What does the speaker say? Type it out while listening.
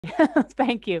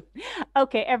Thank you.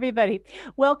 Okay, everybody,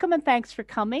 welcome and thanks for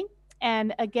coming.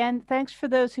 And again, thanks for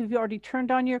those who've already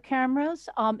turned on your cameras.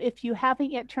 If you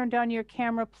haven't yet turned on your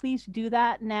camera, please do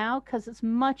that now because it's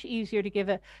much easier to give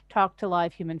a talk to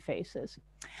live human faces.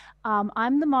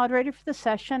 I'm the moderator for the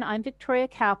session. I'm Victoria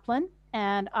Kaplan,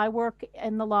 and I work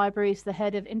in the library as the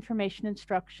head of information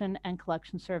instruction and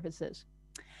collection services.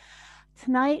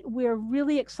 Tonight, we're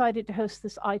really excited to host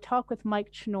this iTalk with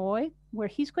Mike Chinoy, where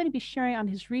he's going to be sharing on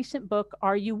his recent book,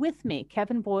 Are You With Me?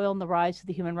 Kevin Boyle and the Rise of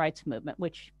the Human Rights Movement,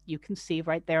 which you can see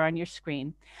right there on your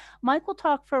screen. Mike will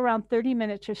talk for around 30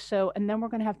 minutes or so, and then we're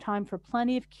going to have time for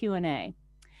plenty of Q&A.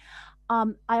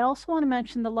 I also want to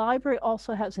mention the library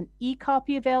also has an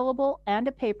e-copy available and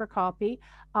a paper copy.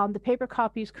 The paper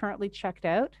copy is currently checked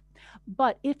out.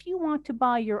 But if you want to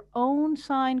buy your own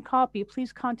signed copy,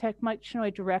 please contact Mike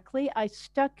Chinoy directly. I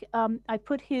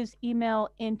put his email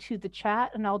into the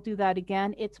chat, and I'll do that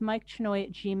again. It's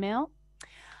mikechinoy@gmail.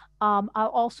 I'll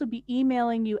also be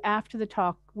emailing you after the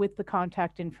talk with the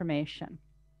contact information.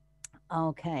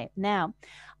 Okay, now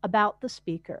about the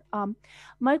speaker.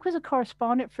 Mike was a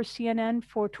correspondent for CNN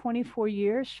for 24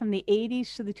 years, from the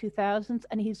 80s to the 2000s,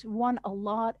 and he's won a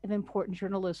lot of important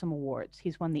journalism awards.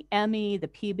 He's won the Emmy, the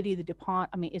Peabody, the DuPont.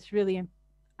 I mean, it's really,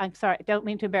 I'm sorry, I don't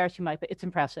mean to embarrass you, Mike, but it's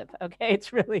impressive. Okay,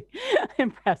 it's really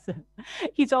impressive.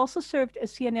 He's also served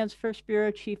as CNN's first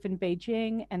bureau chief in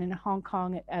Beijing and in Hong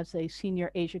Kong as a senior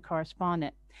Asia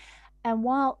correspondent. And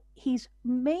while he's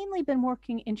mainly been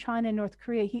working in China and North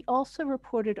Korea, he also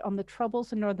reported on the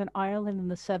troubles in Northern Ireland in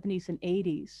the 70s and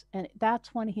 80s. And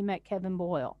that's when he met Kevin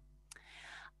Boyle.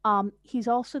 He's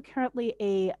also currently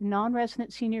a non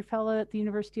resident senior fellow at the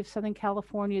University of Southern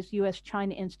California's US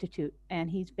China Institute, and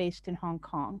he's based in Hong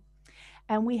Kong.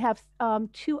 And we have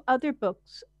two other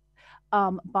books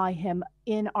by him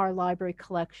in our library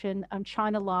collection,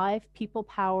 China Live, People,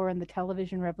 Power, and the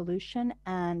Television Revolution,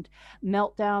 and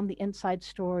Meltdown, the Inside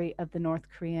Story of the North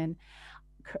Korean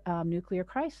Nuclear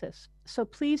Crisis. So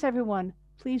please, everyone,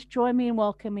 please join me in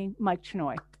welcoming Mike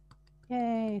Chinoy.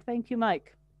 Yay, thank you,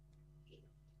 Mike.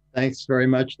 Thanks very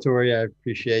much, Tori. I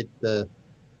appreciate the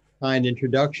kind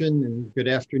introduction, and good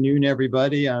afternoon,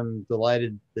 everybody. I'm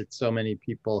delighted that so many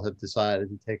people have decided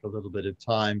to take a little bit of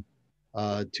time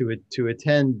to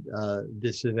attend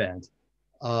this event.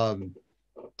 I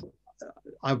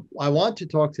want to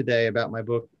talk today about my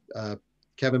book,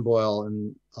 Kevin Boyle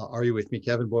and Are You With Me?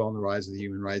 Kevin Boyle and the Rise of the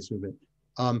Human Rights Movement.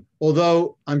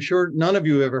 Although I'm sure none of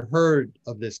you have ever heard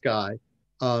of this guy,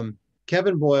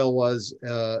 Kevin Boyle was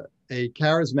a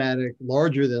charismatic,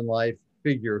 larger-than-life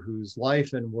figure whose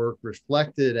life and work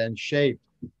reflected and shaped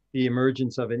the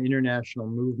emergence of an international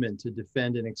movement to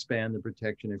defend and expand the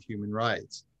protection of human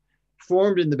rights.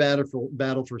 Formed in the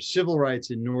battle for civil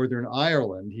rights in Northern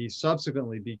Ireland, he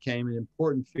subsequently became an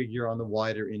important figure on the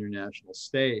wider international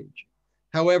stage.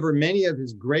 However, many of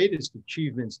his greatest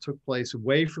achievements took place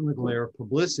away from the glare of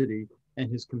publicity,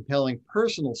 and his compelling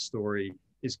personal story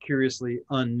is curiously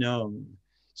unknown.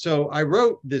 So I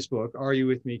wrote this book, Are You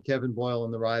With Me? Kevin Boyle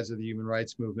and the Rise of the Human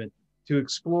Rights Movement, to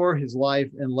explore his life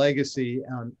and legacy,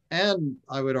 and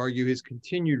I would argue his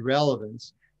continued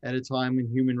relevance at a time when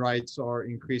human rights are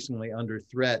increasingly under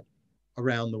threat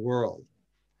around the world.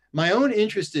 My own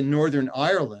interest in Northern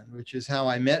Ireland, which is how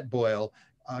I met Boyle,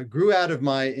 grew out of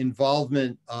my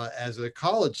involvement as a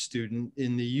college student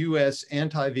in the US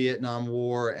anti-Vietnam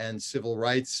War and civil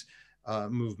rights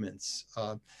movements.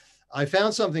 I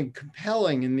found something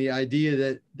compelling in the idea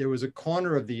that there was a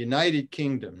corner of the United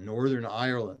Kingdom, Northern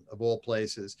Ireland of all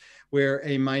places, where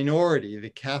a minority, the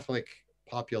Catholic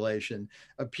population,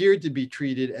 appeared to be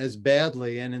treated as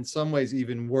badly and in some ways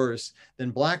even worse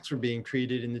than Blacks were being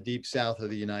treated in the deep south of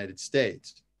the United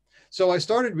States. So I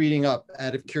started reading up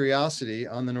out of curiosity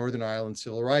on the Northern Ireland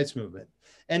civil rights movement.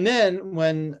 And then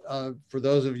when, for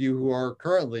those of you who are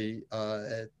currently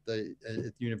at the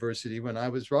university, when I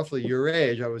was roughly your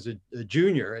age, I was a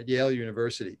junior at Yale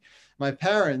University. My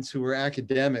parents, who were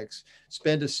academics,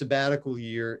 spent a sabbatical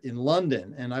year in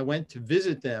London, and I went to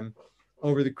visit them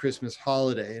over the Christmas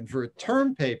holiday. And for a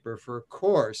term paper, for a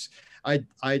course, I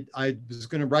was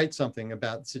going to write something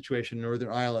about the situation in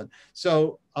Northern Ireland.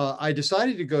 So I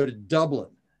decided to go to Dublin.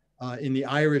 In the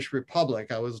Irish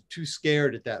Republic. I was too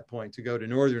scared at that point to go to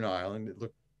Northern Ireland. It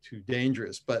looked too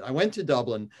dangerous, but I went to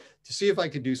Dublin to see if I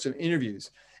could do some interviews.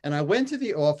 And I went to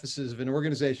the offices of an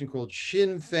organization called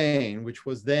Sinn Féin, which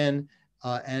was then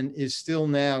and is still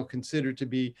now considered to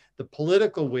be the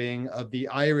political wing of the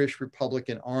Irish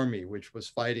Republican Army, which was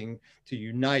fighting to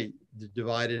unite the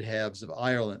divided halves of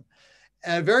Ireland.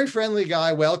 And a very friendly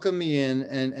guy welcomed me in,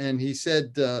 and he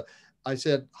said, I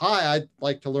said, hi, I'd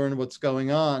like to learn what's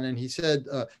going on. And he said,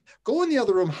 go in the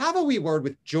other room, have a wee word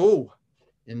with Joe,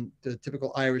 in the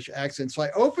typical Irish accent. So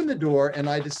I opened the door and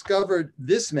I discovered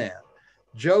this man,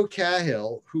 Joe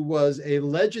Cahill, who was a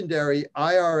legendary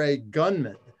IRA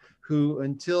gunman who,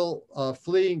 until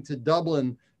fleeing to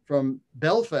Dublin from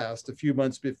Belfast a few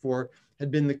months before, had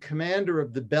been the commander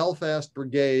of the Belfast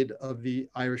Brigade of the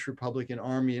Irish Republican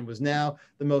Army and was now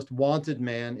the most wanted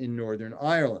man in Northern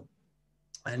Ireland.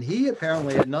 And he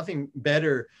apparently had nothing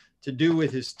better to do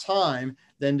with his time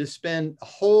than to spend a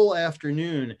whole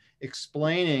afternoon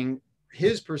explaining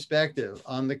his perspective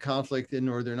on the conflict in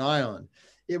Northern Ireland.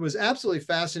 It was absolutely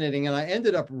fascinating. And I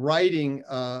ended up writing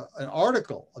an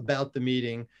article about the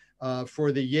meeting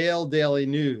for the Yale Daily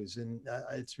News. And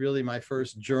it's really my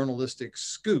first journalistic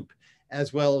scoop,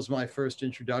 as well as my first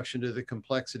introduction to the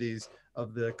complexities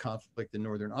of the conflict in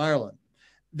Northern Ireland.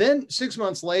 Then 6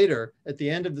 months later, at the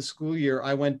end of the school year,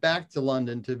 I went back to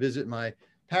London to visit my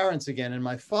parents again. And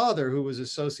my father, who was a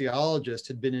sociologist,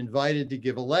 had been invited to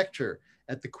give a lecture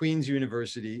at the Queen's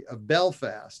University of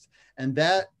Belfast. And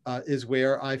that is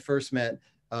where I first met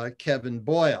Kevin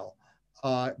Boyle,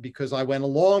 because I went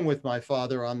along with my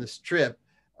father on this trip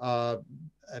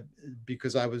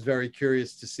because I was very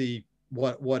curious to see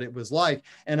what it was like.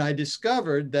 And I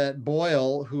discovered that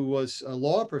Boyle, who was a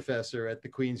law professor at the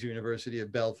Queen's University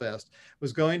of Belfast,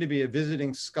 was going to be a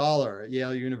visiting scholar at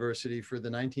Yale University for the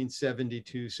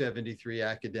 1972-73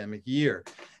 academic year.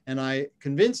 And I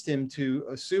convinced him to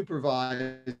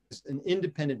supervise an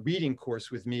independent reading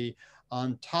course with me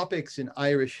on topics in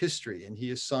Irish history. And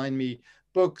he assigned me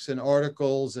books and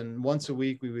articles, and once a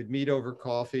week we would meet over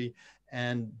coffee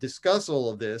and discuss all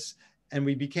of this. And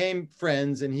we became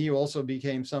friends, and he also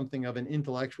became something of an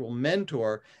intellectual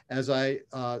mentor as I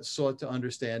sought to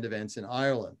understand events in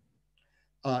Ireland.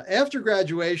 After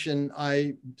graduation,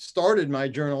 I started my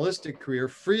journalistic career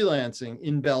freelancing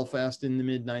in Belfast in the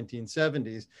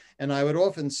mid-1970s, and I would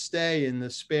often stay in the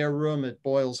spare room at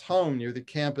Boyle's home near the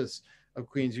campus of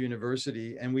Queen's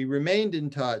University, and we remained in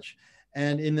touch.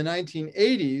 And in the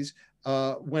 1980s,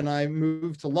 when I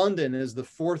moved to London as the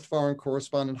fourth foreign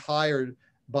correspondent hired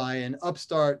by an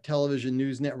upstart television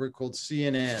news network called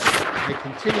CNN, I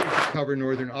continued to cover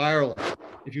Northern Ireland.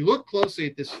 If you look closely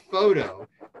at this photo,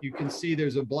 you can see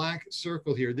there's a black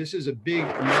circle here. This is a big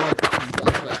march in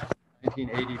Belfast,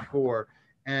 1984.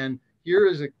 And here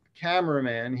is a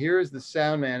cameraman, here is the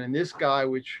sound man, and this guy,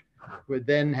 which would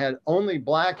then had only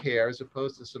black hair as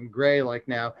opposed to some gray like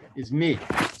now, is me.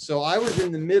 So I was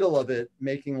in the middle of it,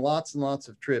 making lots and lots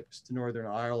of trips to Northern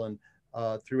Ireland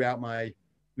throughout my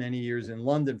many years in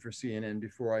London for CNN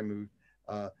before I moved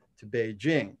to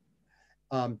Beijing.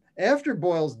 After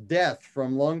Boyle's death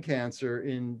from lung cancer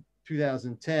in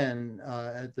 2010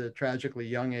 at the tragically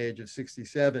young age of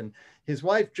 67, his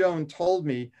wife Joan told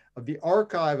me of the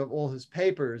archive of all his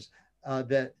papers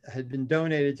that had been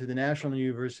donated to the National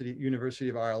University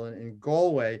of Ireland in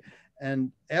Galway.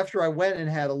 And after I went and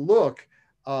had a look,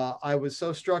 I was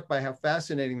so struck by how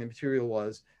fascinating the material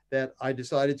was that I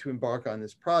decided to embark on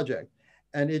this project.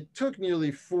 And it took nearly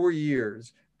 4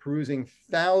 years, perusing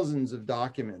thousands of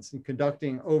documents and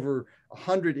conducting over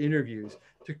 100 interviews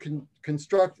to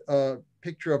construct a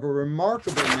picture of a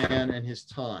remarkable man and his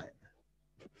time.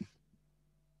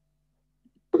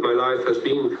 My life has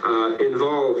been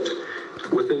involved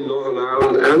within Northern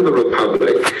Ireland and the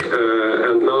Republic,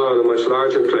 and now on a much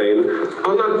larger plane,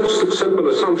 on that simple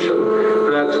assumption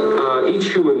that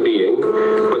each human being,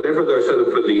 whatever their set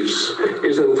of beliefs,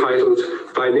 is entitled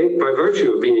by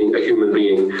virtue of being a human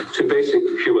being to basic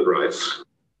human rights.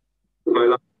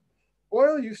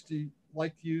 Boyle used to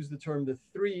like to use the term the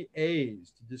 3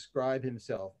 A's to describe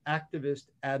himself: activist,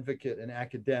 advocate, and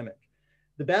academic.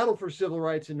 The battle for civil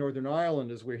rights in Northern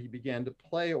Ireland is where he began to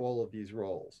play all of these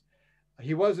roles.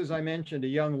 He was, as I mentioned, a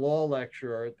young law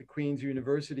lecturer at the Queen's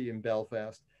University in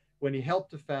Belfast when he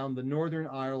helped to found the Northern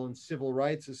Ireland Civil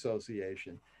Rights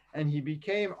Association, and he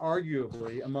became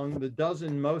arguably among the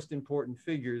dozen most important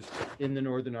figures in the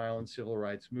Northern Ireland civil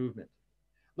rights movement.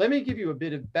 Let me give you a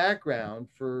bit of background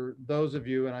for those of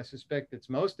you, and I suspect it's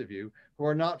most of you, who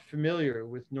are not familiar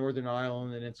with Northern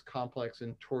Ireland and its complex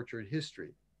and tortured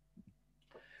history.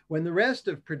 When the rest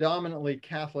of predominantly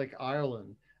Catholic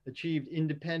Ireland achieved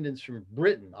independence from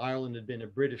Britain, Ireland had been a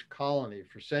British colony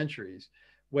for centuries.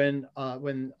 When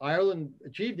Ireland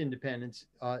achieved independence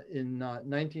in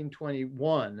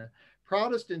 1921,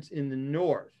 Protestants in the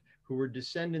north, who were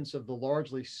descendants of the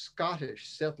largely Scottish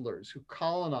settlers who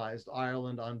colonized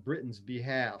Ireland on Britain's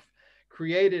behalf,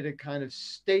 created a kind of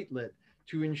statelet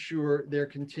to ensure their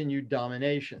continued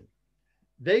domination.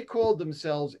 They called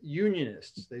themselves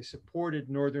Unionists. They supported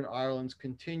Northern Ireland's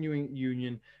continuing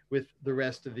union with the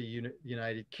rest of the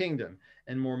United Kingdom,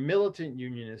 and more militant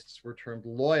Unionists were termed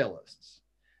Loyalists.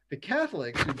 The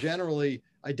Catholics, who generally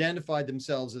identified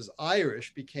themselves as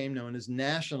Irish, became known as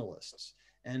Nationalists,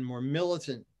 and more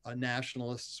militant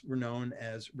nationalists were known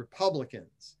as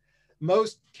Republicans.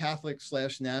 Most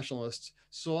Catholic/nationalists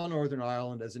saw Northern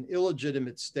Ireland as an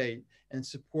illegitimate state and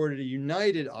supported a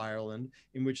united Ireland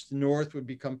in which the North would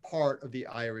become part of the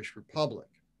Irish Republic.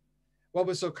 What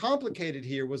was so complicated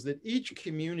here was that each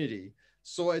community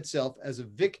saw itself as a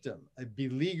victim, a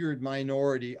beleaguered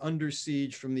minority under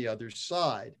siege from the other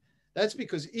side. That's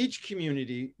because each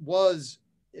community was,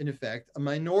 in effect, a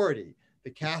minority. The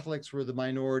Catholics were the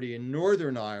minority in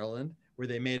Northern Ireland, where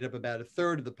they made up about a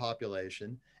third of the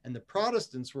population, and the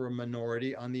Protestants were a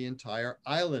minority on the entire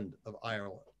island of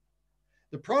Ireland.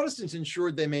 The Protestants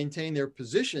ensured they maintained their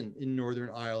position in Northern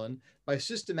Ireland by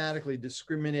systematically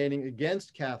discriminating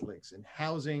against Catholics in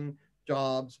housing,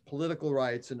 jobs, political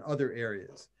rights, and other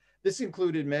areas. This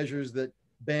included measures that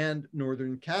banned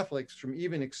Northern Catholics from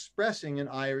even expressing an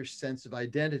Irish sense of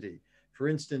identity, for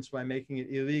instance, by making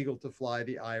it illegal to fly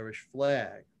the Irish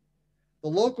flag. The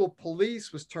local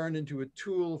police was turned into a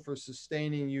tool for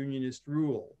sustaining Unionist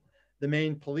rule. The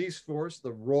main police force,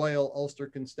 the Royal Ulster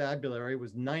Constabulary,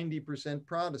 was 90%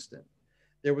 Protestant.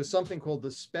 There was something called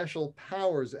the Special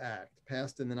Powers Act,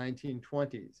 passed in the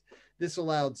 1920s. This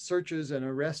allowed searches and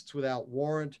arrests without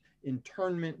warrant,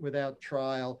 internment without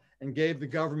trial, and gave the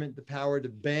government the power to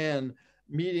ban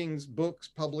meetings, books,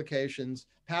 publications,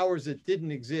 powers that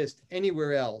didn't exist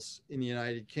anywhere else in the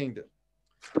United Kingdom.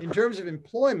 In terms of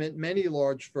employment, many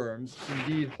large firms,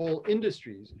 indeed whole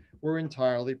industries, were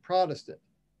entirely Protestant.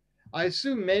 I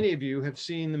assume many of you have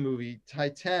seen the movie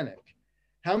Titanic.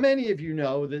 How many of you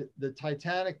know that the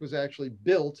Titanic was actually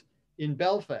built in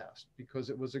Belfast because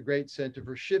it was a great center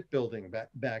for shipbuilding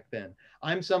back then?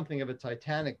 I'm something of a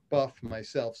Titanic buff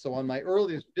myself, so on my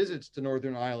earliest visits to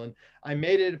Northern Ireland, I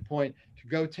made it a point to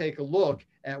go take a look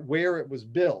at where it was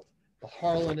built, the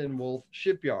Harland and Wolff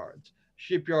shipyard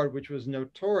which was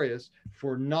notorious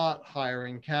for not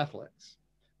hiring Catholics.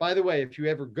 By the way, if you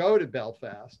ever go to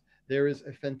Belfast, there is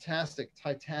a fantastic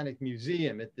Titanic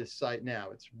museum at this site now.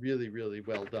 It's really, really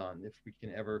well done if we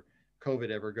can ever,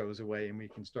 COVID ever goes away and we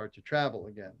can start to travel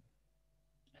again.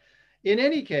 In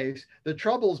any case, the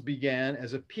Troubles began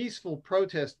as a peaceful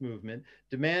protest movement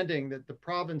demanding that the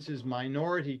province's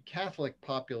minority Catholic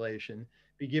population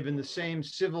be given the same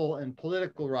civil and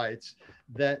political rights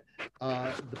that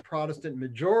the Protestant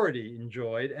majority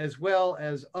enjoyed, as well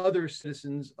as other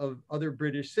citizens of other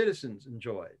British citizens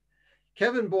enjoyed.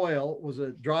 Kevin Boyle was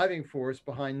a driving force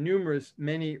behind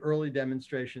many early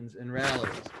demonstrations and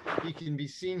rallies. He can be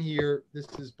seen here. This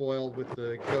is Boyle with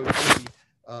the goatee,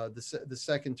 the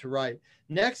second to right.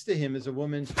 Next to him is a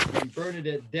woman named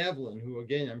Bernadette Devlin, who,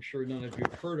 again, I'm sure none of you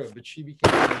have heard of, but she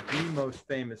became one of the most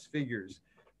famous figures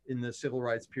in the civil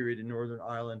rights period in Northern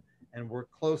Ireland and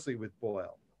worked closely with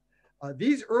Boyle.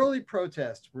 These early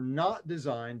protests were not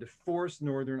designed to force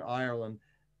Northern Ireland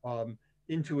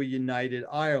into a united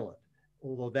Ireland,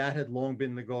 although that had long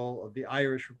been the goal of the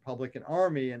Irish Republican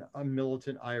Army and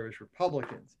militant Irish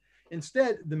Republicans.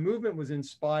 Instead, the movement was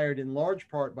inspired in large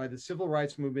part by the civil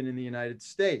rights movement in the United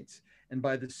States and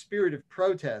by the spirit of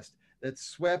protest that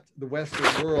swept the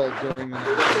Western world during the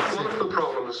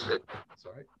 1960s.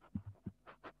 Sorry.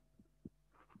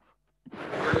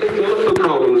 I think one of the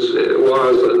problems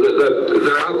was that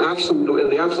in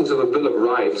the absence of a Bill of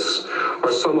Rights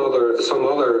or some other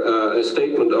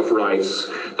statement of rights,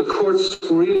 the courts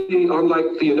really,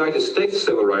 unlike the United States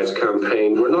civil rights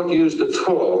campaign, were not used at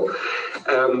all.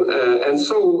 And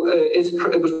so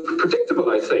it was predictable,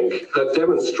 I think, that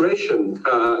demonstration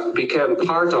became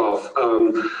part of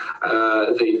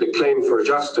the claim for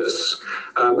justice,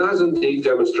 as indeed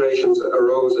demonstrations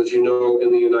arose, as you know,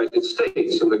 in the United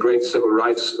States in the great civil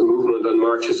rights movement and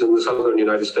marches in the southern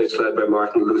United States led by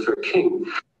Martin Luther King.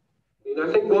 And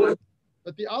I think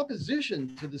But the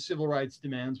opposition to the civil rights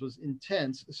demands was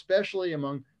intense, especially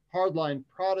among hardline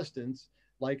Protestants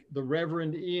like the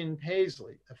Reverend Ian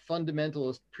Paisley, a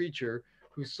fundamentalist preacher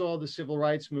who saw the civil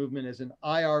rights movement as an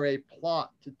IRA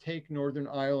plot to take Northern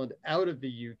Ireland out of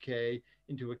the UK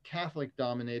into a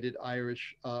Catholic-dominated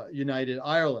United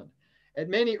Ireland. At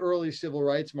many early civil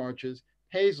rights marches,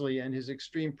 Paisley and his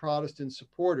extreme Protestant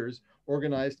supporters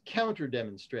organized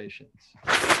counter-demonstrations.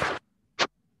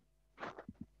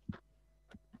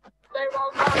 They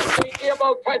will not be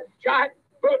able to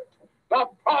jackboot the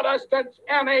Protestants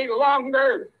any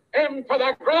longer into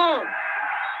the ground.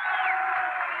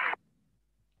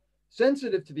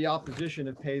 Sensitive to the opposition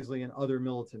of Paisley and other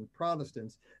militant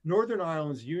Protestants, Northern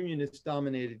Ireland's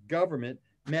unionist-dominated government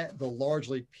met the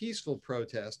largely peaceful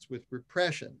protests with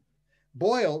repression.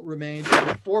 Boyle remained at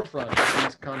the forefront of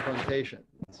these confrontations.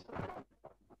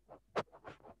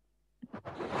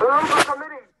 The local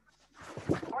committee,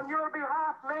 on your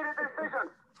behalf, made a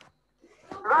decision.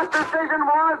 That decision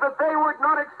was that they would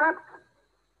not accept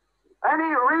any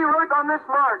reroute on this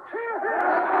march.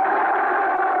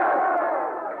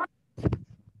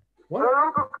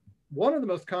 One of the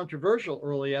most controversial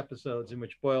early episodes in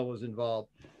which Boyle was involved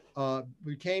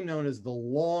became known as the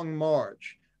Long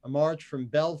March, a march from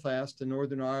Belfast to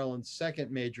Northern Ireland's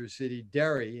second major city,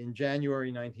 Derry, in January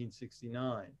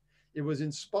 1969. It was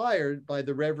inspired by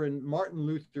the Reverend Martin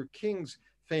Luther King's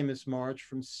famous march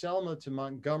from Selma to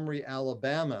Montgomery,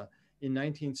 Alabama in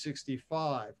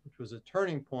 1965, which was a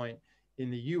turning point in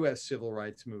the US civil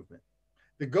rights movement.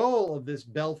 The goal of this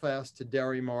Belfast to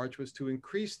Derry march was to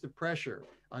increase the pressure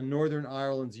on Northern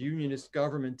Ireland's unionist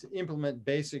government to implement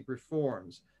basic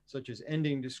reforms, such as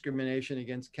ending discrimination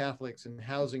against Catholics in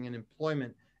housing and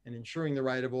employment and ensuring the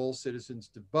right of all citizens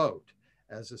to vote,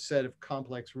 as a set of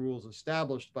complex rules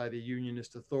established by the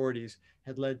unionist authorities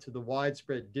had led to the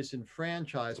widespread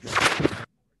disenfranchisement.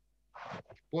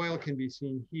 Boyle can be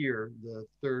seen here, the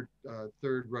third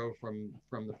row from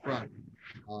the front,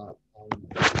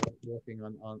 walking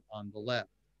on the left.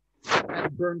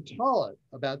 At Burntallet,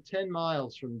 about 10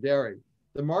 miles from Derry,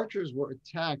 the marchers were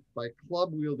attacked by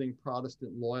club-wielding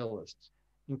Protestant loyalists,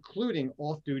 including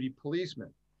off-duty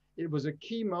policemen. It was a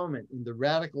key moment in the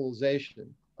radicalization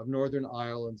of Northern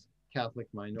Ireland's Catholic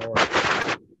minority.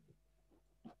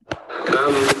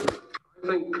 I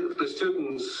think the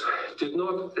students did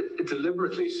not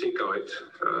deliberately seek out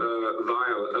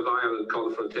a violent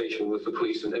confrontation with the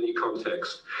police in any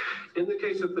context. In the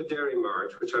case of the Derry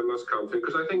March, which I must come to,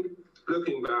 because I think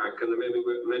looking back, and there may be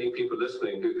many people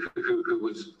listening who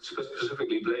would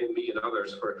specifically blame me and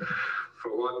others for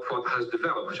what has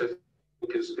developed, which I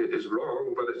think is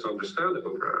wrong, but it's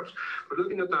understandable perhaps. But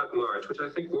looking at that march, which I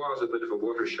think was a bit of a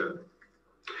watershed,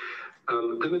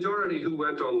 the majority who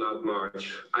went on that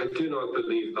march, I do not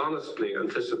believe, honestly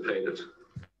anticipated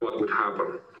what would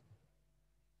happen.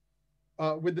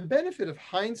 With the benefit of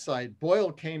hindsight,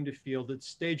 Boyle came to feel that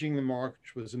staging the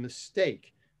march was a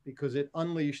mistake because it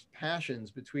unleashed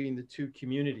passions between the two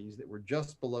communities that were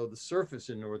just below the surface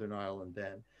in Northern Ireland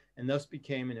then, and thus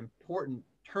became an important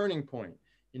turning point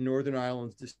in Northern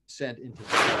Ireland's descent into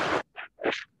the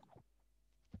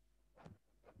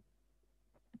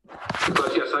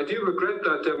But yes, I do regret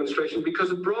that demonstration because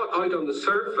it brought out on the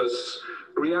surface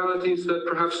realities that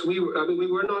perhaps we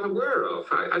were not aware of.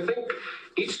 I think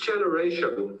each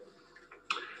generation,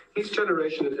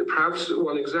 perhaps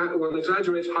one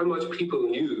exaggerates how much people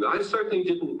knew. I certainly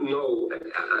didn't know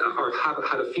or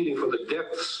had a feeling for the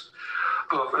depths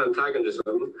of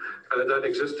antagonism that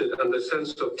existed and the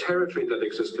sense of territory that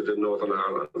existed in Northern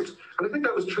Ireland. And I think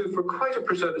that was true for quite a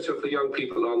percentage of the young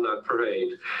people on that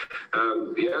parade.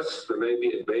 Yes, it may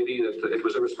be that it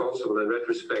was irresponsible in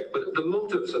retrospect, but the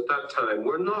motives at that time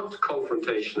were not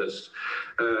confrontationist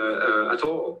at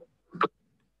all.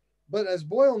 But as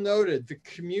Boyle noted, the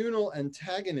communal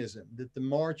antagonism that the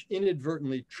march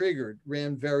inadvertently triggered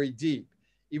ran very deep,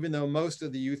 even though most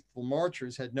of the youthful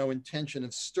marchers had no intention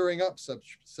of stirring up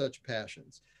such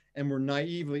passions and were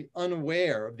naively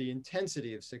unaware of the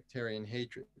intensity of sectarian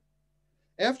hatred.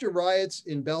 After riots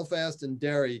in Belfast and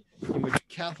Derry, in which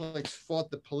Catholics fought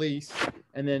the police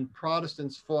and then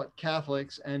Protestants fought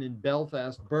Catholics, and in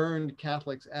Belfast burned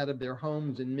Catholics out of their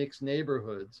homes in mixed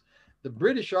neighborhoods, the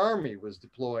British Army was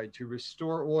deployed to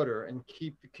restore order and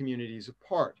keep the communities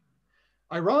apart.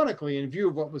 Ironically, in view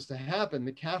of what was to happen,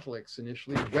 the Catholics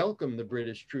initially welcomed the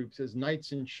British troops as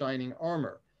knights in shining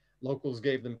armor. Locals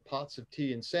gave them pots of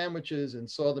tea and sandwiches and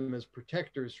saw them as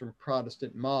protectors from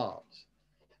Protestant mobs.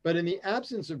 But in the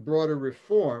absence of broader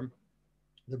reform,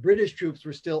 the British troops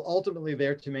were still ultimately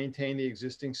there to maintain the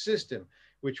existing system,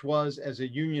 which was, as a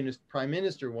unionist prime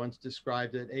minister once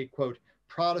described it, a, quote,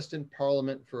 Protestant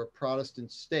parliament for a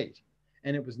Protestant state.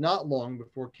 And it was not long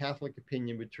before Catholic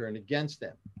opinion would turn against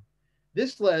them.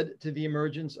 This led to the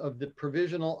emergence of the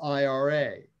Provisional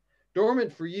IRA.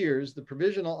 Dormant for years, the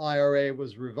Provisional IRA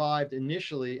was revived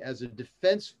initially as a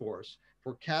defense force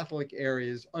for Catholic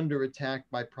areas under attack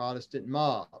by Protestant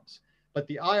mobs. But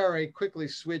the IRA quickly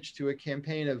switched to a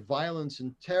campaign of violence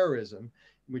and terrorism,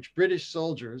 in which British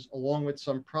soldiers, along with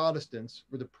some Protestants,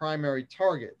 were the primary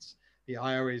targets. The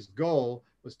IRA's goal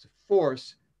was to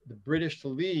force the British to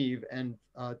leave and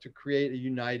to create a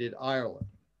united Ireland.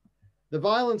 The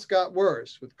violence got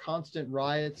worse, with constant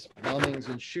riots, bombings,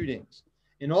 and shootings.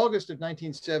 In August of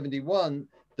 1971,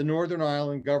 the Northern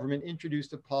Ireland government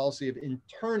introduced a policy of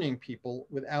interning people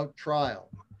without trial.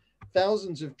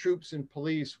 Thousands of troops and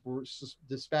police were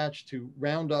dispatched to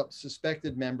round up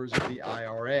suspected members of the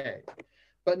IRA.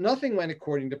 But nothing went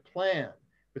according to plan.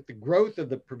 With the growth of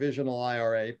the provisional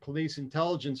IRA, police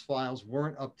intelligence files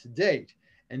weren't up to date,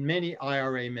 and many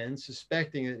IRA men,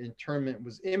 suspecting that internment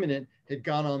was imminent, had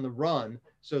gone on the run,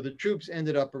 so the troops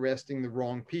ended up arresting the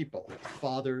wrong people,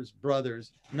 fathers,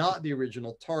 brothers, not the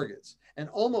original targets. And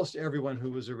almost everyone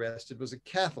who was arrested was a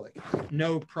Catholic.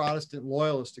 No Protestant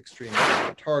loyalist extremists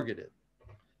were targeted.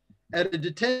 At a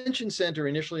detention center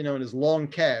initially known as Long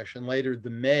Cash and later the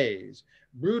Maze,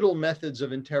 brutal methods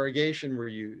of interrogation were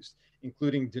used,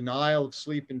 including denial of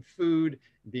sleep and food,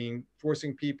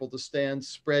 forcing people to stand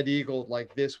spread-eagled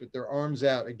like this with their arms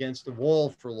out against the wall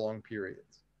for long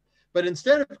periods. But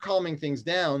instead of calming things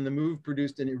down, the move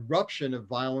produced an eruption of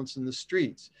violence in the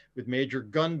streets, with major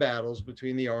gun battles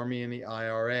between the Army and the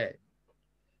IRA.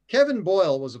 Kevin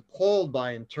Boyle was appalled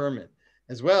by internment,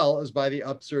 as well as by the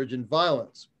upsurge in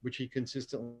violence, which he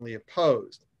consistently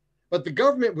opposed. But the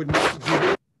government would not give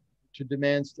in to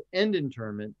demands to end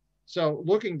internment, so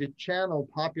looking to channel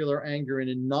popular anger in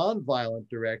a nonviolent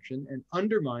direction and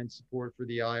undermine support for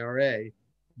the IRA,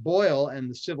 Boyle and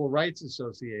the Civil Rights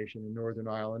Association in Northern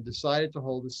Ireland decided to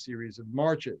hold a series of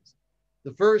marches.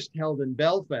 The first, held in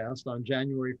Belfast on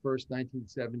January 1st,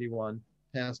 1971,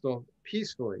 passed off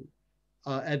peacefully.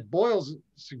 At Boyle's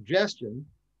suggestion,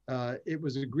 it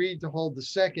was agreed to hold the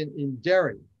second in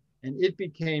Derry, and it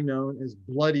became known as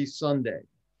Bloody Sunday.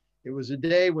 It was a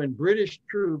day when British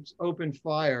troops opened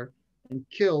fire and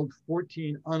killed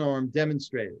 14 unarmed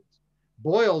demonstrators.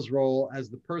 Boyle's role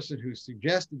as the person who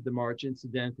suggested the march,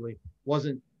 incidentally,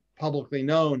 wasn't publicly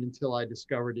known until I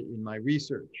discovered it in my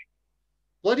research.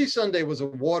 Bloody Sunday was a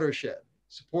watershed.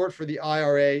 Support for the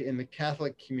IRA in the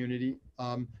Catholic community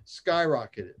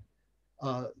skyrocketed.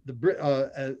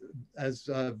 As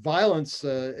violence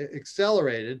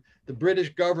accelerated, the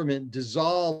British government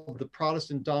dissolved the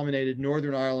Protestant-dominated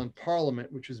Northern Ireland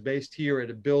Parliament, which was based here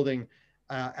at a building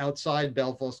outside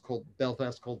Belfast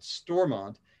called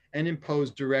Stormont, and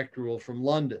imposed direct rule from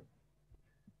London.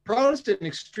 Protestant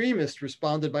extremists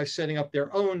responded by setting up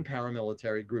their own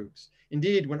paramilitary groups.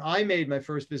 Indeed, when I made my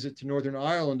first visit to Northern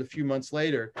Ireland a few months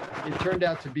later, it turned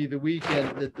out to be the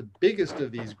weekend that the biggest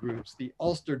of these groups, the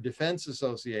Ulster Defence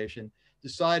Association,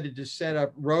 decided to set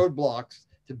up roadblocks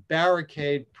to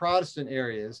barricade Protestant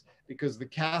areas because the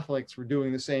Catholics were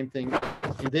doing the same thing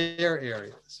in their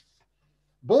areas.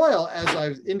 Boyle, as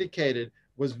I've indicated,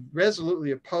 was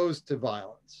resolutely opposed to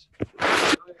violence.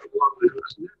 Never,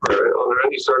 under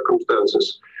any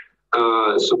circumstances,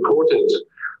 supported,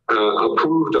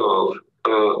 approved of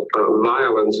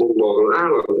violence in Northern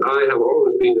Ireland. I have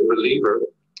always been a believer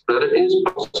that it is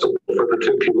possible for the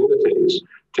two communities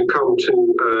to come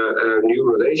to a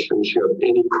new relationship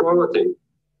in equality.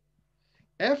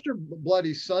 After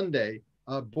Bloody Sunday,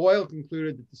 Boyle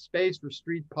concluded that the space for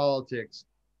street politics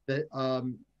that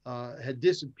had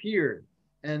disappeared.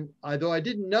 And though I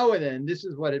didn't know it then, this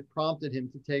is what had prompted him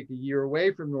to take a year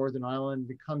away from Northern Ireland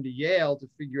to come to Yale to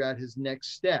figure out his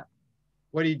next step.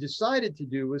 What he decided to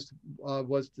do was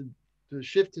to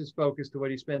shift his focus to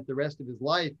what he spent the rest of his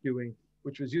life doing,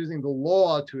 which was using the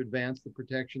law to advance the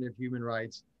protection of human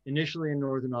rights, initially in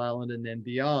Northern Ireland and then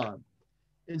beyond.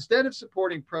 Instead of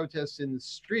supporting protests in the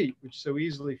street, which so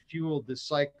easily fueled this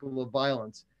cycle of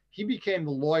violence, he became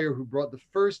the lawyer who brought the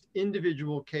first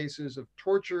individual cases of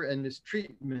torture and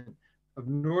mistreatment of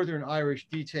Northern Irish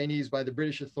detainees by the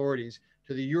British authorities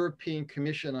to the European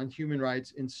Commission on Human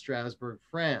Rights in Strasbourg,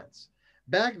 France.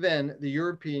 Back then, the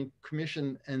European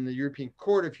Commission and the European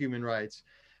Court of Human Rights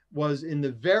was in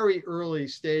the very early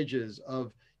stages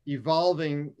of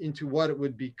evolving into what it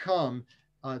would become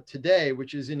today,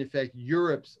 which is in effect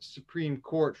Europe's Supreme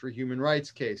Court for human rights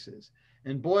cases.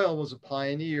 And Boyle was a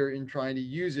pioneer in trying to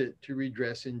use it to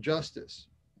redress injustice.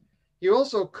 He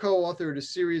also co-authored a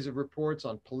series of reports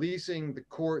on policing, the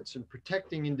courts, and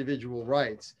protecting individual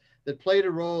rights that played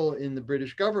a role in the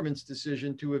British government's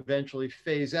decision to eventually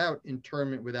phase out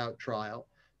internment without trial,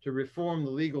 to reform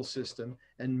the legal system,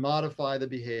 and modify the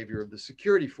behavior of the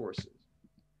security forces.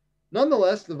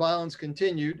 Nonetheless, the violence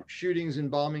continued, shootings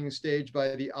and bombings staged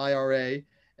by the IRA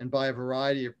and by a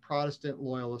variety of Protestant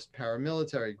loyalist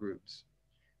paramilitary groups.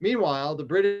 Meanwhile, the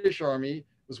British Army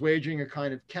was waging a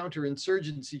kind of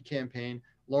counterinsurgency campaign,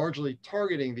 largely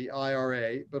targeting the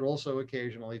IRA, but also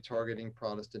occasionally targeting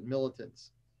Protestant militants.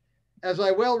 As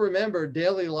I well remember,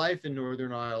 daily life in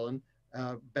Northern Ireland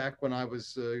back when I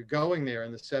was going there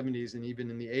in the 70s and even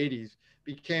in the 80s,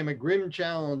 became a grim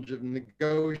challenge of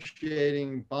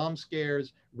negotiating bomb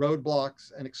scares,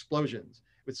 roadblocks, and explosions,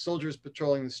 with soldiers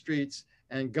patrolling the streets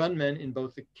and gunmen in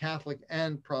both the Catholic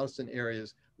and Protestant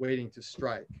areas waiting to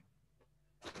strike.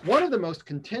 One of the most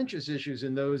contentious issues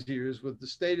in those years was the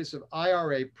status of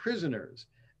IRA prisoners.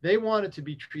 They wanted to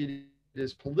be treated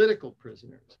as political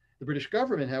prisoners. The British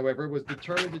government, however, was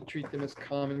determined to treat them as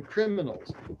common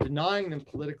criminals, denying them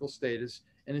political status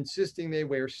and insisting they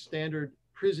wear standard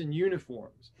prison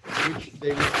uniforms, which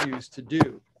they refused to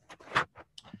do.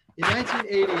 In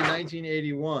 1980 and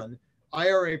 1981,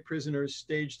 IRA prisoners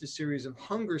staged a series of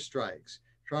hunger strikes,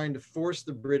 trying to force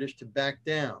the British to back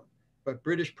down. But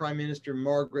British Prime Minister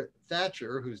Margaret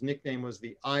Thatcher, whose nickname was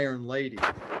the Iron Lady,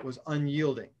 was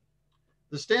unyielding.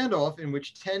 The standoff, in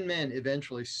which 10 men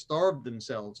eventually starved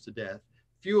themselves to death,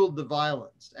 fueled the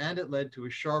violence, and it led to a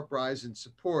sharp rise in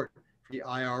support for the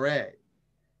IRA.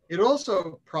 It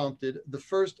also prompted the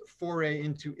first foray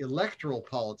into electoral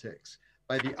politics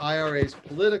by the IRA's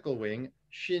political wing,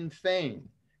 Sinn Féin,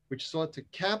 which sought to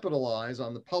capitalize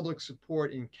on the public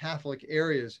support in Catholic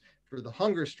areas for the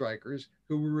hunger strikers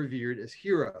who were revered as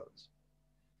heroes.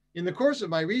 In the course of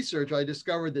my research, I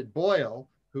discovered that Boyle,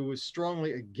 who was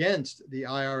strongly against the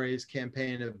IRA's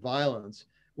campaign of violence,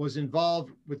 was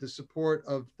involved with the support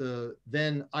of the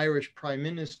then Irish Prime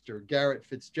Minister, Garret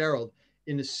FitzGerald,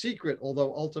 in a secret,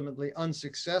 although ultimately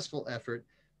unsuccessful effort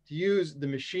to use the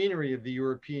machinery of the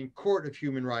European Court of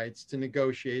Human Rights to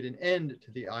negotiate an end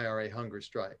to the IRA hunger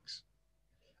strikes.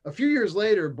 A few years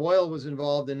later, Boyle was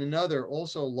involved in another,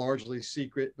 also largely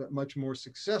secret, but much more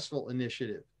successful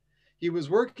initiative. He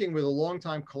was working with a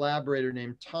longtime collaborator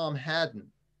named Tom Haddon.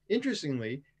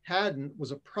 Interestingly, Haddon was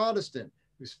a Protestant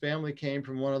whose family came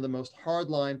from one of the most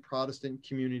hardline Protestant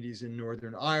communities in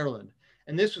Northern Ireland.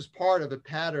 And this was part of a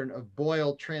pattern of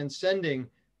Boyle transcending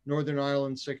Northern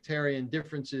Ireland's sectarian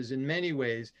differences in many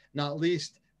ways, not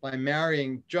least by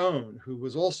marrying Joan, who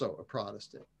was also a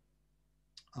Protestant.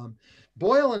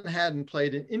 Boyle and Haddon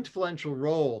played an influential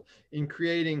role in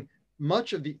creating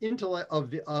much of the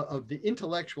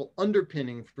intellectual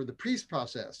underpinning for the peace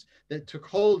process that took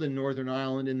hold in Northern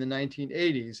Ireland in the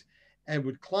 1980s and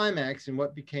would climax in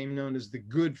what became known as the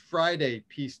Good Friday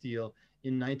peace deal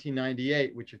in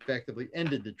 1998, which effectively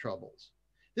ended the Troubles.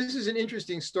 This is an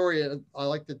interesting story, and I'd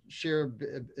like to share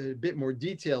a bit more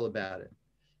detail about it.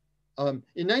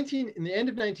 In the end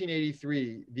of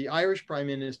 1983, the Irish Prime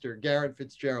Minister, Garret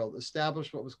FitzGerald,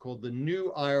 established what was called the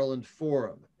New Ireland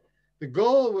Forum. The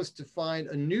goal was to find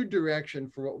a new direction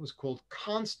for what was called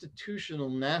constitutional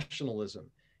nationalism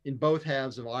in both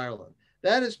halves of Ireland.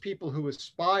 That is, people who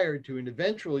aspired to an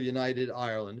eventual united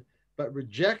Ireland, but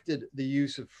rejected the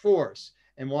use of force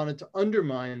and wanted to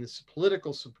undermine this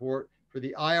political support for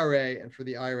the IRA and for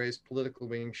the IRA's political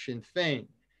wing, Sinn Féin.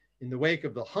 In the wake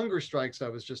of the hunger strikes I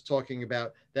was just talking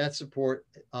about, that support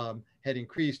had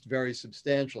increased very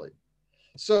substantially.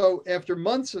 So after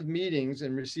months of meetings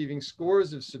and receiving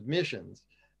scores of submissions,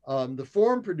 the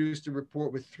forum produced a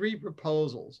report with 3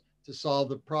 proposals to solve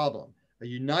the problem: a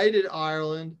united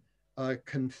Ireland, a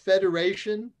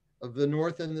confederation of the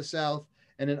North and the South,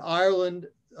 and an Ireland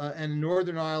and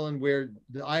Northern Ireland where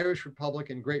the Irish Republic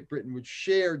and Great Britain would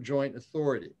share joint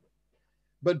authority.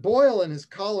 But Boyle and his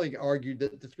colleague argued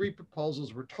that the 3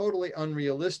 proposals were totally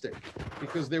unrealistic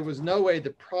because there was no way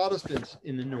the Protestants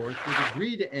in the North would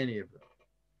agree to any of them.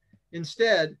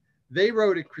 Instead, they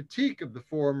wrote a critique of the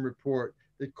forum report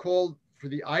that called for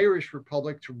the Irish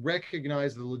Republic to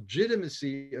recognize the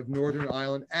legitimacy of Northern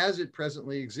Ireland as it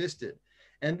presently existed.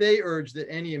 And they urged that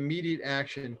any immediate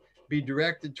action be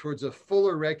directed towards a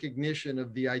fuller recognition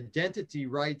of the identity,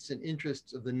 rights, and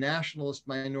interests of the nationalist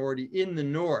minority in the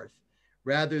North,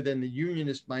 rather than the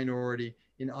unionist minority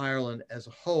in Ireland as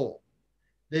a whole.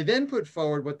 They then put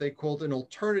forward what they called an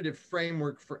alternative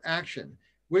framework for action,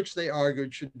 which they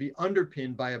argued should be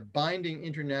underpinned by a binding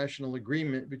international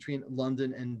agreement between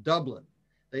London and Dublin.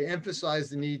 They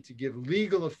emphasized the need to give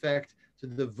legal effect to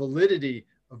the validity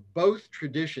of both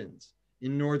traditions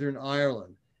in Northern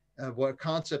Ireland, what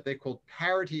concept they called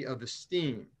parity of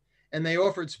esteem. And they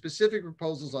offered specific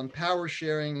proposals on power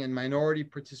sharing and minority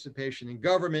participation in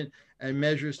government and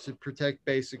measures to protect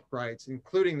basic rights,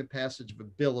 including the passage of a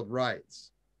Bill of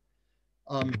Rights.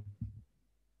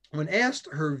 When asked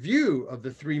her view of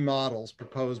the 3 models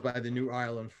proposed by the New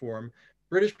Ireland Forum,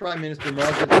 British Prime Minister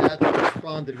Margaret Thatcher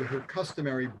responded with her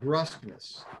customary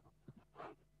brusqueness.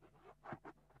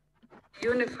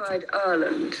 Unified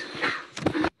Ireland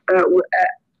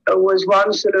was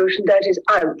one solution that is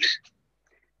out.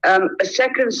 A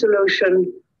second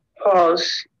solution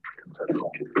was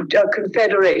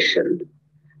confederation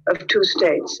of two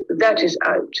states. That is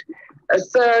out. A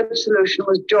third solution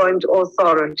was joint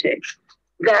authority.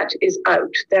 That is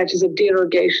out. That is a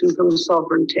derogation from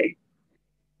sovereignty.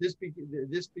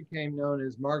 This became known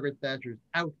as Margaret Thatcher's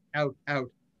out, out,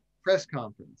 out press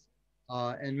conference.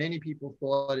 And many people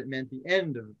thought it meant the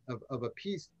end of a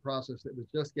peace process that was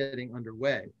just getting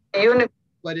underway.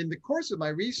 But in the course of my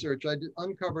research, I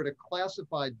uncovered a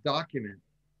classified document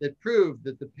that proved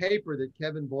that the paper that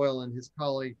Kevin Boyle and his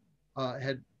colleague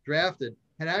had drafted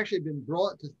had actually been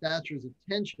brought to Thatcher's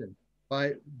attention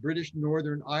by British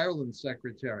Northern Ireland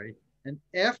Secretary. And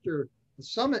after the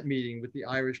summit meeting with the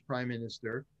Irish Prime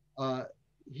Minister,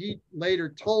 he later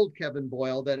told Kevin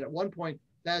Boyle that at one point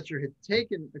Thatcher had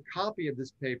taken a copy of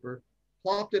this paper,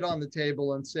 plopped it on the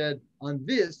table and said, "On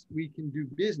this, we can do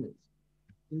business."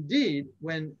 Indeed,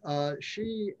 when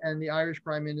she and the Irish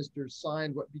Prime Minister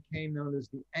signed what became known as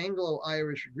the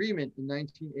Anglo-Irish Agreement in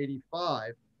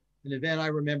 1985, an event I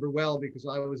remember well because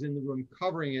I was in the room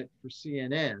covering it for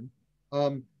CNN,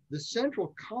 the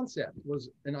central concept was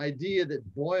an idea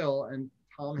that Boyle and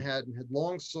Tom Haddon had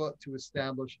long sought to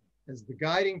establish as the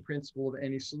guiding principle of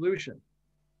any solution: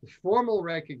 the formal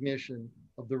recognition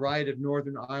of the right of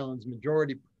Northern Ireland's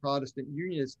majority Protestant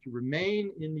Unionists to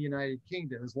remain in the United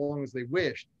Kingdom as long as they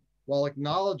wished, while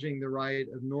acknowledging the right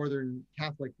of Northern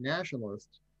Catholic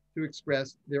nationalists to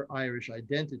express their Irish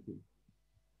identity.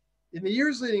 In the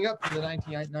years leading up to the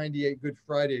 1998 Good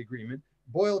Friday Agreement,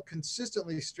 Boyle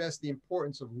consistently stressed the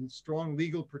importance of strong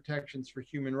legal protections for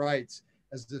human rights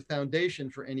as the foundation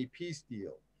for any peace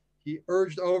deal. He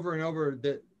urged over and over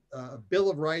that a Bill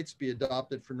of Rights be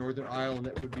adopted for Northern Ireland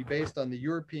that would be based on the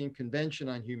European Convention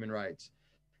on Human Rights,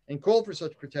 and called for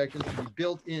such protections to be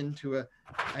built into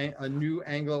a new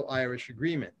Anglo-Irish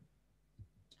agreement.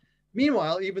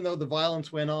 Meanwhile, even though the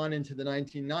violence went on into the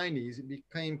 1990s, it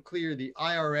became clear the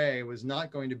IRA was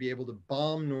not going to be able to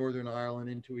bomb Northern Ireland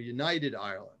into a united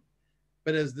Ireland.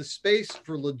 But as the space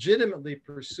for legitimately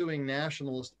pursuing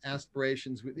nationalist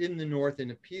aspirations within the North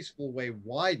in a peaceful way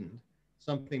widened,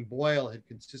 something Boyle had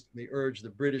consistently urged the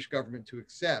British government to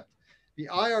accept, the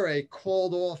IRA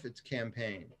called off its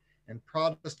campaign, and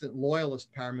Protestant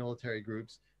loyalist paramilitary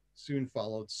groups soon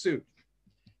followed suit.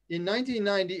 In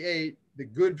 1998, the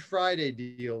Good Friday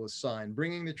deal was signed,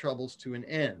 bringing the Troubles to an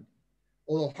end.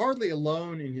 Although hardly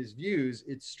alone in his views,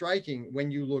 it's striking when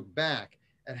you look back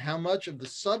at how much of the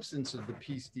substance of the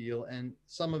peace deal and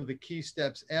some of the key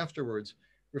steps afterwards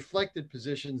reflected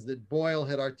positions that Boyle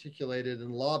had articulated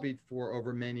and lobbied for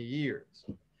over many years.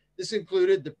 This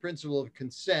included the principle of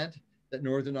consent, that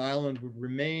Northern Ireland would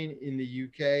remain in the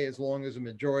UK as long as a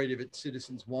majority of its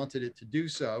citizens wanted it to do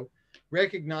so,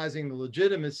 recognizing the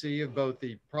legitimacy of both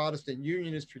the Protestant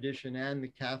Unionist tradition and the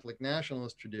Catholic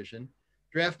nationalist tradition,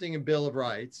 drafting a Bill of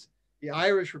Rights, the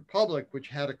Irish Republic, which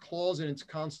had a clause in its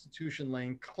constitution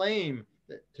laying claim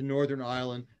to Northern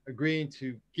Ireland, agreeing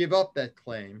to give up that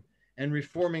claim, and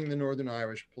reforming the Northern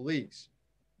Irish police.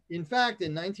 In fact,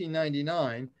 in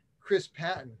 1999, Chris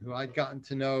Patten, who I'd gotten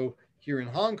to know here in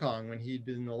Hong Kong when he'd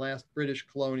been the last British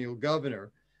colonial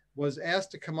governor, was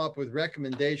asked to come up with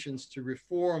recommendations to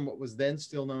reform what was then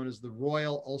still known as the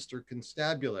Royal Ulster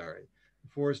Constabulary, a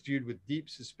force viewed with deep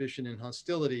suspicion and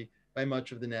hostility by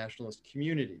much of the nationalist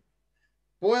community.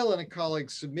 Boyle and a colleague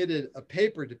submitted a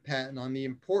paper to Patten on the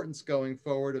importance going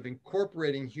forward of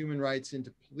incorporating human rights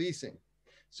into policing.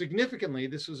 Significantly,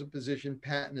 this was a position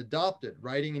Patten adopted,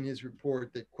 writing in his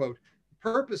report that, quote, "The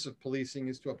purpose of policing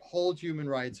is to uphold human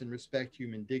rights and respect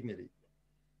human dignity."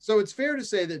 So it's fair to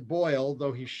say that Boyle,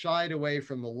 though he shied away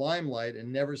from the limelight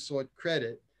and never sought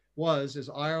credit, was, as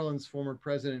Ireland's former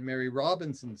president Mary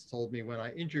Robinson told me when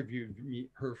I interviewed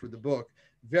her for the book,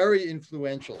 very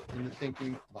influential in the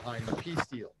thinking behind the peace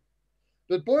deal.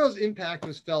 But Boyle's impact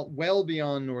was felt well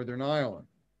beyond Northern Ireland.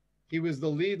 He was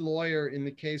the lead lawyer in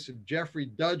the case of Geoffrey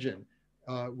Dudgeon,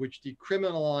 which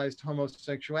decriminalized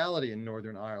homosexuality in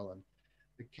Northern Ireland,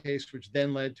 the case which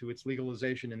then led to its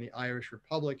legalization in the Irish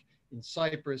Republic, in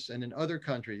Cyprus, and in other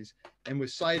countries, and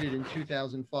was cited in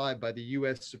 2005 by the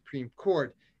US Supreme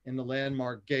Court in the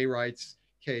landmark gay rights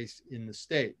case in the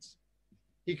States.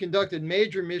 He conducted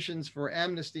major missions for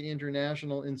Amnesty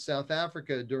International in South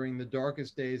Africa during the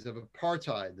darkest days of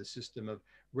apartheid, the system of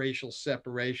racial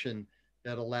separation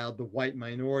that allowed the white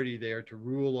minority there to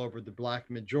rule over the Black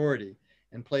majority,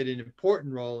 and played an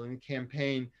important role in a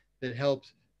campaign that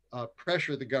helped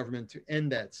pressure the government to end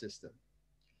that system.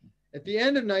 At the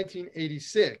end of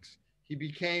 1986, he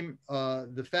became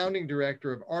the founding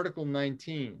director of Article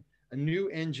 19, a new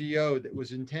NGO that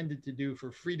was intended to do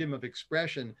for freedom of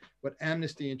expression what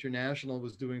Amnesty International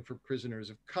was doing for prisoners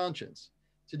of conscience.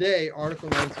 Today, Article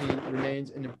 19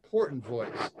 remains an important voice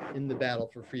in the battle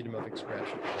for freedom of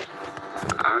expression.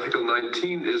 Article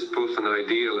 19 is both an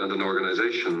ideal and an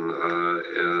organization.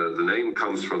 The name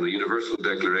comes from the Universal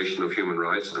Declaration of Human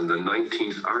Rights and the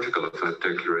 19th article of that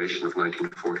declaration of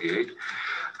 1948,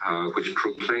 which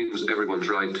proclaims everyone's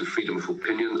right to freedom of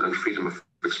opinion and freedom of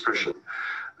expression,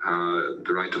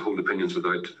 the right to hold opinions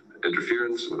without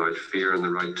interference, without fear, and the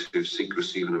right to seek,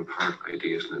 receive, and impart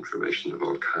ideas and information of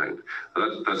all kind.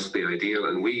 That's the ideal,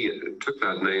 and we took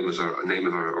that name as our name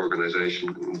of our organization,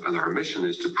 and our mission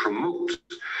is to promote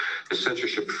a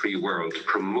censorship-free world, to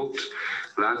promote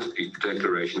that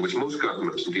declaration, which most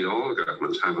governments, indeed all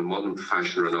governments, have in one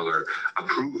fashion or another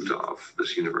approved of,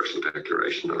 this Universal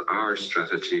Declaration. And our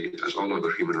strategy, as all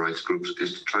other human rights groups,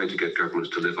 is to try to get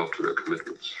governments to live up to their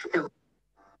commitments.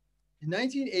 In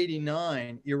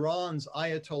 1989, Iran's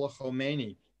Ayatollah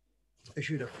Khomeini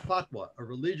issued a fatwa, a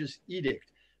religious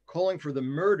edict, calling for the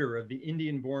murder of the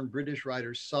Indian-born British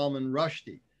writer Salman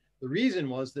Rushdie. The reason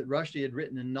was that Rushdie had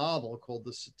written a novel called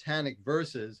The Satanic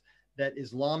Verses that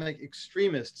Islamic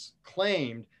extremists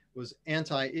claimed was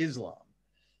anti-Islam.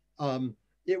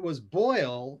 It was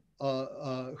Boyle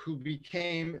who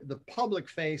became the public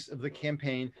face of the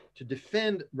campaign to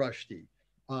defend Rushdie.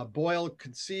 Boyle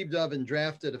conceived of and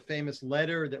drafted a famous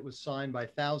letter that was signed by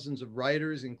thousands of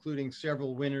writers, including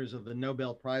several winners of the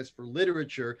Nobel Prize for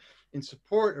Literature, in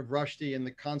support of Rushdie and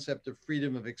the concept of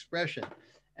freedom of expression.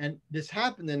 And this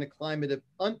happened in a climate of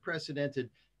unprecedented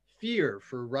fear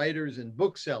for writers and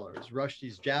booksellers.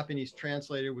 Rushdie's Japanese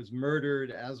translator was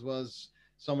murdered, as was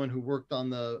someone who worked on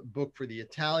the book for the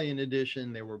Italian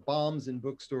edition. There were bombs in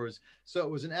bookstores. So it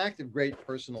was an act of great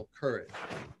personal courage.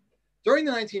 During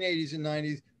the 1980s and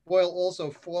 90s, Boyle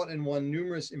also fought and won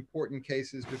numerous important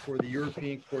cases before the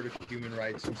European Court of Human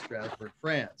Rights in Strasbourg,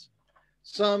 France.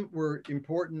 Some were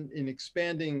important in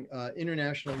expanding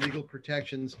international legal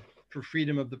protections for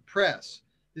freedom of the press.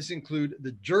 This included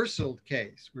the Jerseld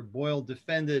case, where Boyle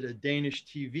defended a Danish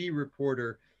TV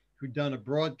reporter who'd done a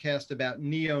broadcast about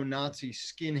neo-Nazi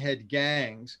skinhead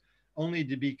gangs, only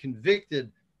to be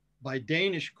convicted by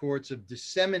Danish courts of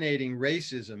disseminating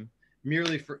racism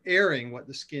merely for airing what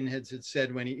the skinheads had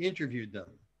said when he interviewed them.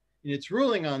 In its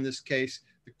ruling on this case,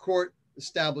 the court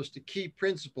established a key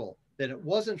principle that it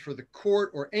wasn't for the court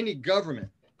or any government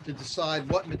to decide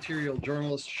what material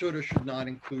journalists should or should not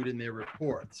include in their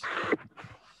reports.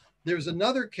 There's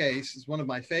another case, it's one of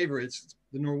my favorites,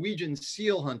 the Norwegian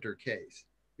seal hunter case.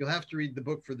 You'll have to read the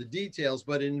book for the details,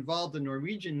 but it involved a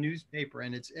Norwegian newspaper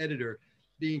and its editor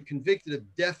being convicted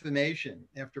of defamation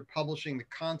after publishing the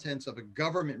contents of a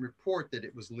government report that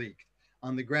it was leaked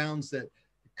on the grounds that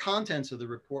the contents of the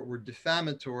report were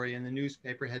defamatory and the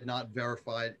newspaper had not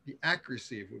verified the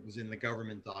accuracy of what was in the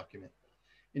government document.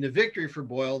 In a victory for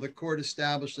Boyle, the court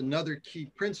established another key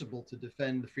principle to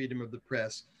defend the freedom of the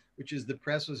press, which is the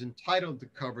press was entitled to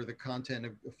cover the content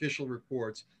of official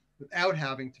reports without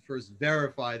having to first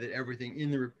verify that everything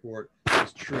in the report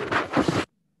was true.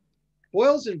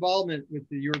 Boyle's involvement with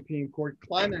the European Court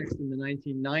climaxed in the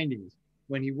 1990s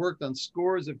when he worked on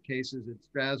scores of cases at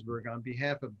Strasbourg on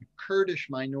behalf of the Kurdish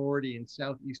minority in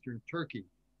southeastern Turkey,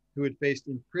 who had faced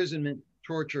imprisonment,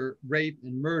 torture, rape,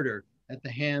 and murder at the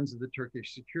hands of the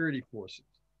Turkish security forces.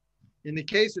 In the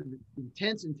case of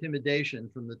intense intimidation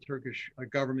from the Turkish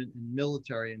government and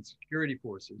military and security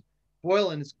forces, Boyle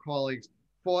and his colleagues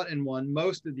fought and won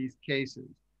most of these cases,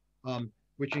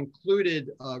 which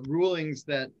included rulings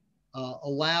that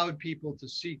allowed people to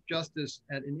seek justice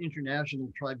at an international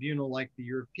tribunal like the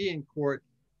European Court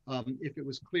if it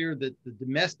was clear that the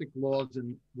domestic laws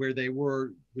and where they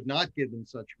were would not give them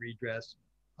such redress.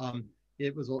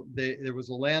 There was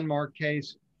a landmark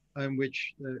case in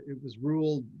which it was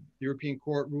ruled, the European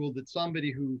Court ruled that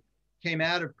somebody who came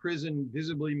out of prison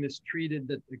visibly mistreated,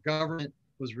 that the government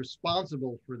was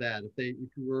responsible for that. If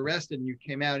you were arrested and you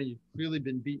came out and you'd clearly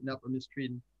been beaten up or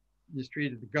mistreated,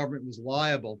 the government was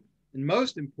liable. And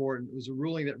most important was a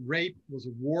ruling that rape was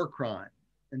a war crime.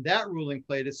 And that ruling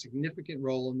played a significant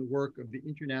role in the work of the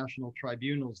international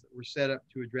tribunals that were set up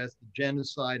to address the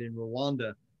genocide in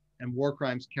Rwanda and war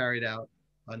crimes carried out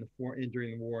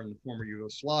during the war in the former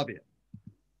Yugoslavia.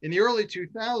 In the early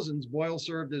 2000s, Boyle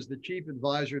served as the chief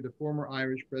advisor to former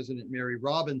Irish President Mary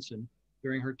Robinson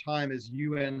during her time as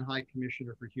UN High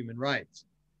Commissioner for Human Rights.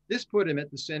 This put him at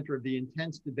the center of the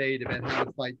intense debate about how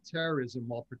to fight terrorism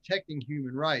while protecting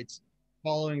human rights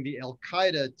following the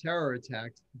Al-Qaeda terror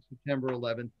attacks of September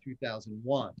 11,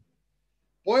 2001.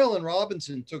 Boyle and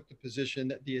Robinson took the position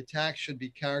that the attacks should be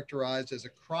characterized as a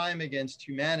crime against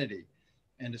humanity.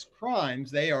 And as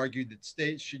crimes, they argued that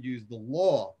states should use the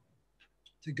law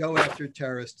to go after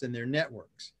terrorists and their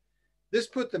networks. This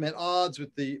put them at odds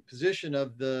with the position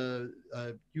of the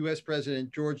US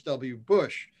President George W.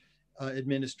 Bush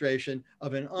administration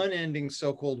of an unending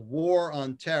so-called war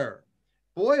on terror.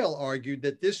 Boyle argued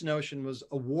that this notion was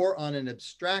a war on an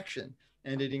abstraction,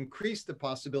 and it increased the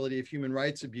possibility of human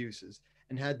rights abuses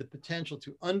and had the potential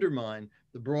to undermine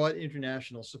the broad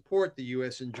international support the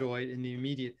US enjoyed in the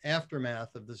immediate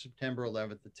aftermath of the September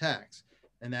 11th attacks.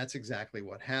 And that's exactly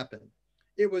what happened.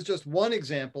 It was just one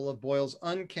example of Boyle's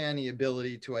uncanny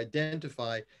ability to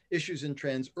identify issues and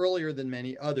trends earlier than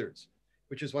many others,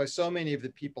 which is why so many of the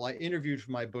people I interviewed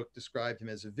for my book described him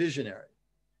as a visionary.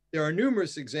 There are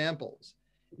numerous examples.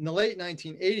 In the late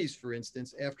 1980s, for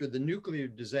instance, after the nuclear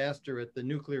disaster at the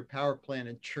nuclear power plant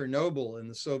in Chernobyl in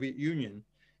the Soviet Union,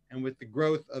 and with the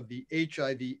growth of the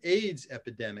HIV/AIDS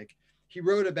epidemic, he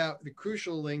wrote about the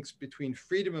crucial links between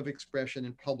freedom of expression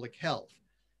and public health.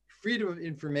 Freedom of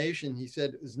information, he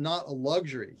said, is not a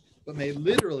luxury, but may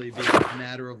literally be a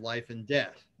matter of life and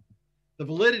death. The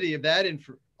validity of that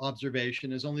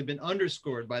observation has only been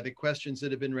underscored by the questions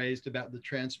that have been raised about the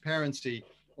transparency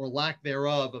or lack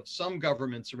thereof of some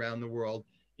governments around the world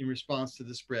in response to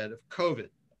the spread of COVID.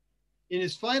 In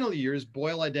his final years,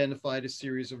 Boyle identified a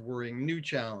series of worrying new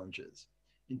challenges.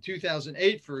 In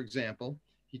 2008, for example,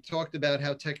 he talked about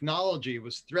how technology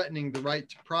was threatening the right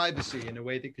to privacy in a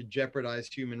way that could jeopardize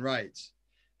human rights.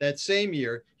 That same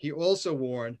year, he also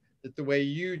warned that the way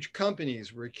huge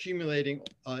companies were accumulating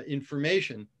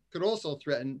information could also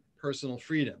threaten personal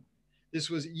freedom. This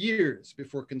was years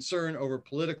before concern over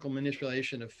political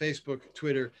manipulation of Facebook,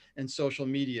 Twitter, and social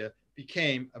media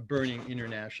became a burning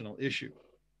international issue.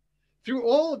 Through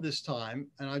all of this time,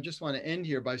 and I just want to end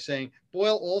here by saying,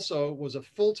 Boyle also was a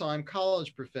full-time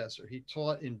college professor. He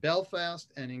taught in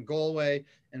Belfast and in Galway,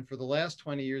 and for the last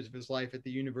 20 years of his life at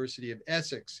the University of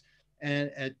Essex.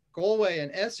 And at Galway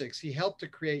and Essex, he helped to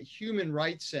create human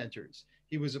rights centers.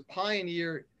 He was a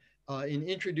pioneer in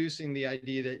introducing the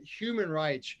idea that human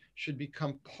rights should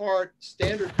become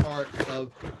standard part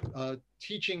of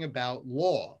teaching about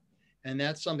law. And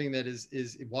that's something that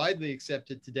is widely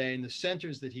accepted today. And the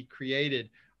centers that he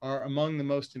created are among the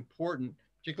most important,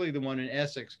 particularly the one in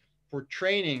Essex, for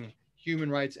training human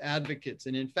rights advocates.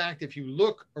 And in fact, if you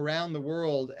look around the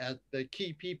world at the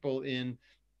key people in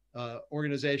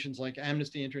organizations like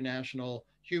Amnesty International,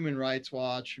 Human Rights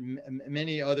Watch,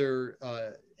 many other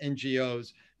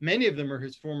NGOs, many of them are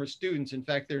his former students. In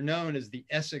fact, they're known as the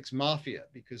Essex Mafia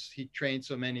because he trained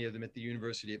so many of them at the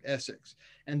University of Essex.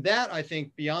 And that, I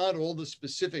think, beyond all the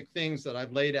specific things that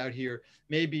I've laid out here,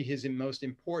 may be his most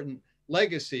important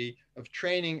legacy of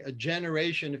training a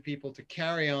generation of people to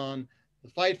carry on the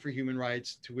fight for human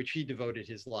rights to which he devoted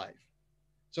his life.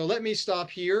 So let me stop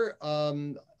here.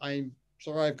 I'm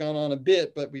sorry I've gone on a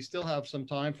bit, but we still have some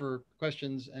time for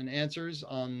questions and answers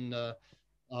on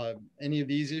any of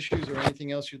these issues or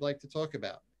anything else you'd like to talk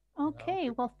about. Okay,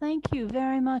 well, thank you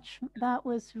very much. That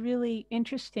was really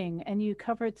interesting, and you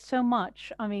covered so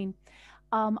much. I mean,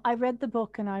 I read the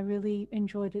book and I really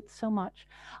enjoyed it so much.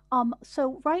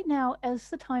 So right now, as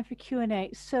the time for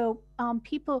Q&A, so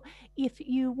people, if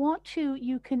you want to,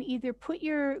 you can either put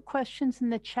your questions in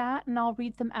the chat and I'll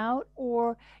read them out,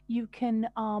 or you can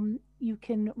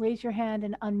raise your hand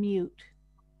and unmute.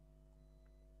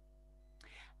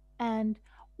 And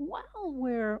while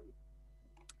we're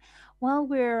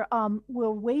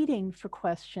waiting for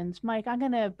questions, Mike, I'm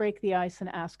going to break the ice and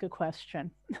ask a question,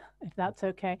 if that's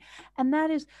okay. And that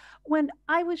is, when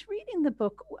I was reading the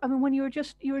book, I mean, when you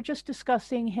were just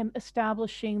discussing him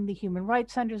establishing the human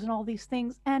rights centers and all these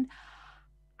things, and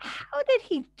how did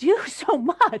he do so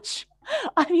much?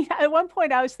 I mean, at one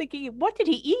point I was thinking, what did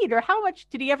he eat, or how much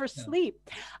did he ever sleep?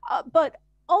 But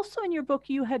also in your book,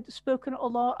 you had spoken a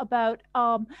lot about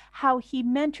how he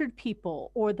mentored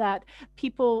people, or that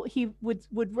people, he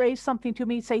would raise something to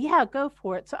me and say, yeah, go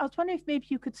for it. So I was wondering if maybe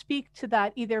you could speak to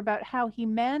that, either about how he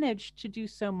managed to do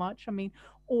so much, I mean,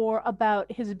 or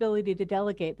about his ability to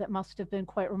delegate. That must have been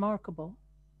quite remarkable.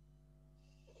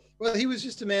 Well, he was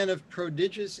just a man of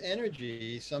prodigious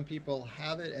energy. Some people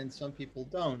have it and some people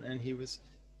don't. And he was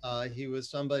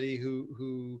somebody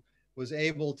who was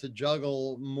able to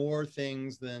juggle more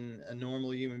things than a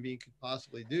normal human being could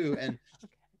possibly do. And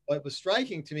what was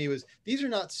striking to me was these are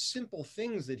not simple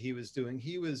things that he was doing.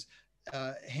 He was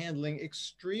handling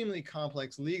extremely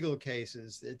complex legal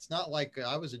cases. It's not like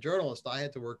I was a journalist. I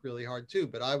had to work really hard too,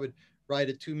 but I would write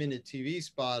a 2-minute TV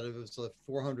spot. It was a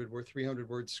 400 or 300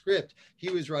 word script. He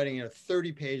was writing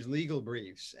 30-page legal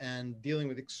briefs and dealing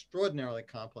with extraordinarily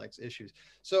complex issues.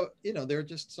 So, there are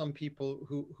just some people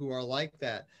who are like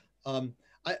that.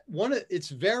 It's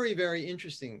very, very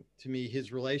interesting to me,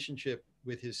 his relationship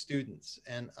with his students.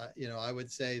 And, I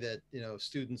would say that,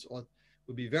 students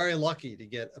would be very lucky to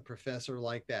get a professor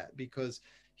like that, because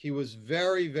he was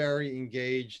very, very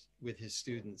engaged with his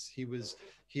students. He was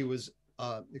he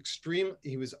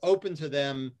was open to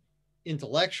them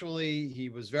intellectually. He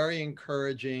was very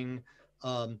encouraging.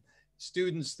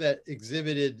 Students that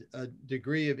exhibited a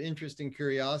degree of interest and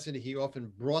curiosity, he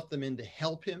often brought them in to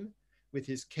help him with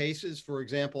his cases. For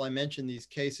example, I mentioned these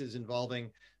cases involving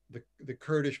the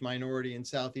Kurdish minority in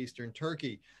southeastern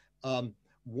Turkey.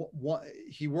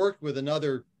 He worked with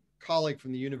another colleague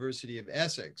from the University of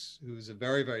Essex, who's a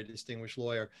very, very distinguished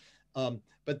lawyer.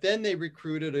 But then they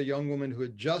recruited a young woman who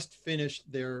had just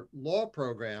finished their law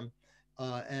program,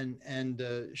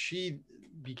 and she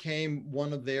became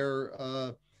one of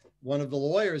the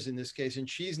lawyers in this case, and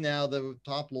she's now the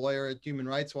top lawyer at Human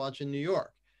Rights Watch in New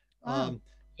York. Wow.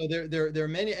 So there are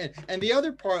many, and the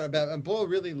other part about, and Boyle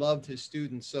really loved his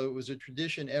students, so it was a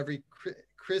tradition every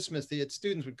Christmas.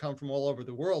 Students would come from all over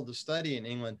the world to study in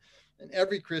England, and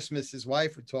every Christmas his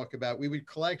wife would talk about, we would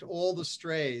collect all the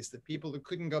strays, the people who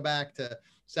couldn't go back to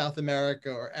South America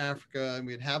or Africa, and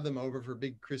we'd have them over for a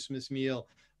big Christmas meal.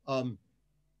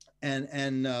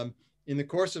 In the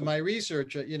course of my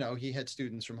research, he had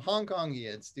students from Hong Kong, he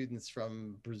had students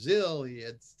from Brazil, he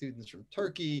had students from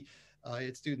Turkey, he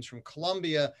had students from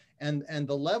Colombia, and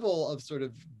the level of sort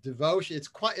of devotion, it's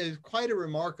quite a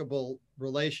remarkable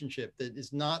relationship that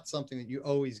is not something that you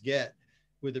always get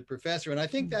with a professor. And I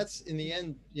think that's, in the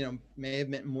end, may have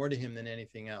meant more to him than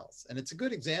anything else. And it's a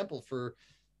good example for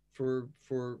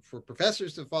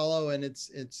professors to follow, and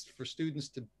it's for students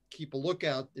to keep a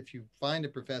lookout. If you find a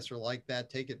professor like that,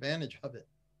 take advantage of it.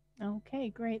 Okay,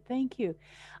 great. Thank you.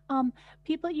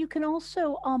 People, you can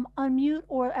also unmute,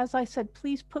 or as I said,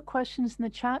 please put questions in the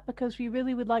chat, because we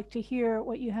really would like to hear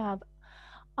what you have.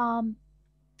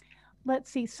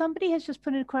 Let's see. Somebody has just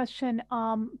put in a question.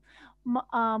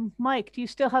 Mike, do you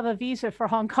still have a visa for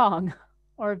Hong Kong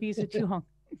or a visa to Hong Kong?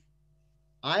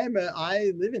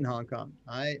 I live in Hong Kong.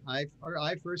 I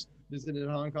first visited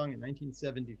Hong Kong in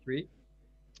 1973.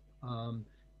 On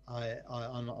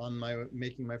my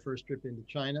making my first trip into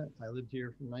China. I lived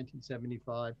here from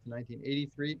 1975 to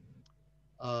 1983.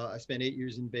 I spent 8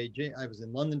 years in Beijing. I was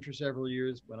in London for several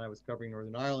years when I was covering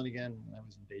Northern Ireland again. I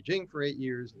was in Beijing for 8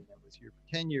 years, and I was here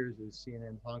for 10 years as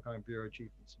CNN's Hong Kong bureau chief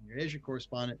and senior Asia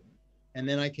correspondent. And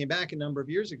then I came back a number of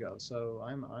years ago. So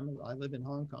I live in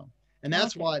Hong Kong, and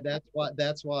that's why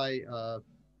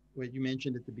what you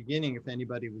mentioned at the beginning. If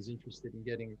anybody was interested in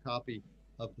getting a copy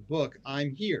of the book,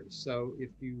 I'm here. So if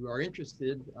you are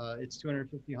interested, it's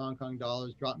 250 Hong Kong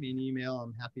dollars. Drop me an email.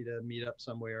 I'm happy to meet up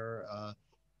somewhere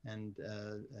and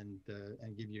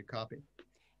give you a copy.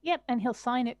 Yep, and he'll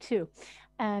sign it too.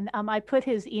 And I put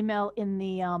his email in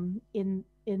the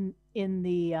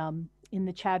in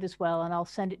the chat as well, and I'll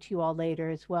send it to you all later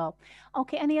as well.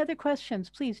 Okay, any other questions?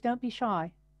 Please don't be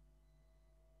shy.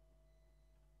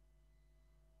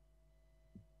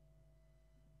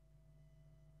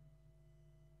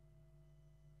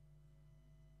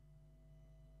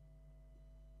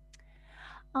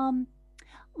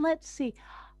 Let's see.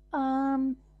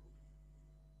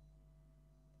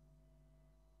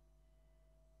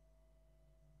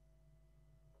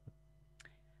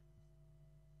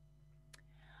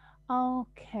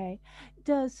 Okay.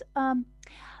 Does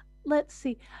let's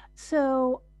see.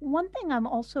 So one thing I'm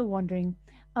also wondering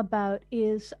about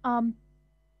is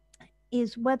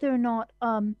whether or not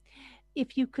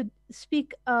if you could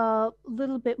speak a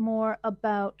little bit more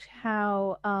about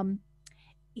how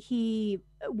he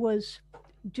was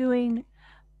doing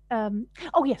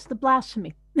oh yes, the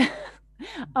blasphemy.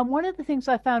 One of the things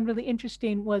I found really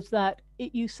interesting was that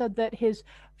you said that his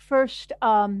first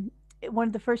one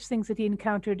of the first things that he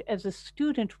encountered as a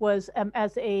student was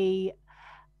as a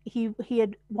he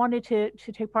had wanted to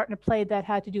take part in a play that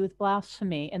had to do with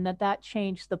blasphemy, and that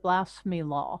changed the blasphemy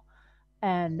law.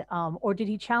 And or did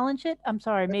he challenge it? I'm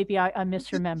sorry, maybe I'm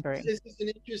misremembering. This is an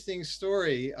interesting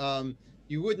story.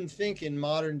 You wouldn't think in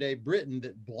modern day Britain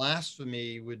that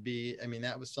blasphemy would be, I mean,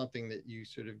 that was something that you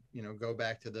sort of, go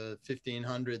back to the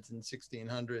 1500s and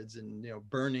 1600s and,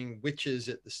 burning witches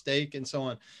at the stake and so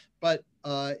on. But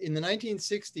in the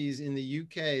 1960s in the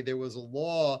UK, there was a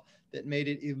law that made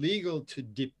it illegal to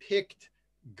depict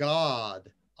God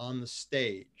on the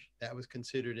stage. That was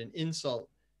considered an insult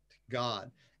to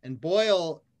God. And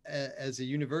Boyle, as a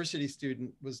university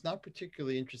student, was not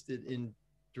particularly interested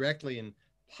directly in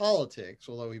politics,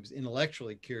 although he was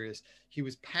intellectually curious. He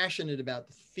was passionate about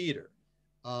the theater,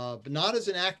 but not as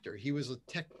an actor. He was a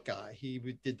tech guy. He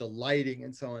did the lighting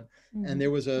and so on. Mm-hmm. And there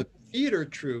was a theater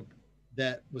troupe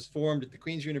that was formed at the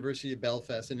Queen's University of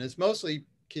Belfast, and it's mostly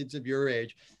kids of your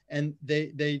age. And they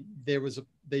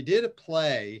did a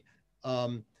play,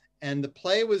 and the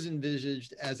play was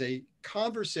envisaged as a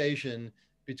conversation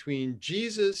between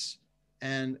Jesus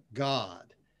and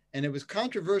God. And it was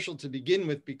controversial to begin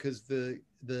with because the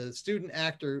student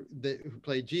actor who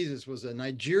played Jesus was a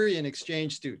Nigerian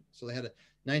exchange student. So they had a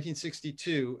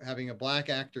 1962 having a black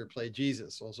actor play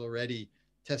Jesus, also already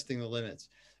testing the limits.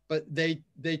 But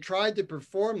they tried to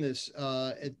perform this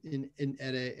at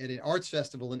an arts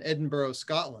festival in Edinburgh,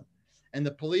 Scotland, and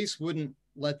the police wouldn't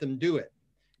let them do it.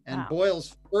 And Wow.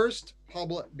 Boyle's first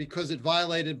public, because it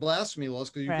violated blasphemy laws,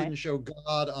 because you Right. couldn't show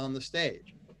God on the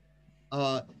stage.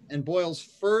 And Boyle's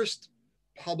first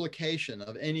publication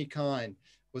of any kind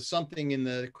was something in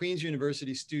the Queen's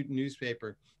University student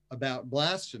newspaper about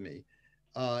blasphemy,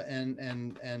 and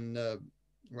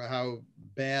how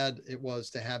bad it was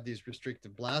to have these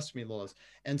restrictive blasphemy laws.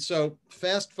 And so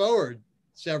fast forward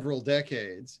several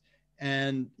decades,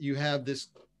 and you have this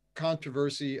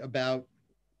controversy about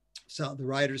the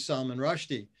writer Salman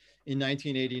Rushdie in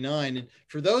 1989. And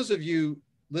for those of you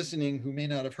listening who may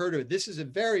not have heard of it, this is a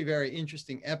very, very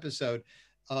interesting episode.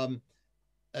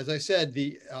 As I said,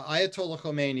 the Ayatollah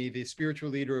Khomeini, the spiritual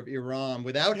leader of Iran,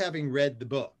 without having read the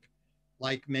book,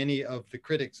 like many of the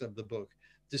critics of the book,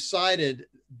 decided,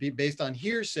 based on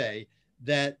hearsay,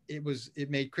 that it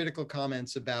made critical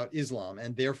comments about Islam,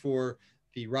 and therefore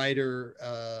the writer,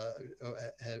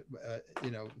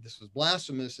 this was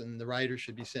blasphemous, and the writer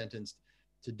should be sentenced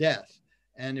to death.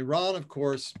 And Iran, of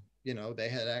course, they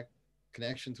had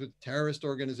connections with terrorist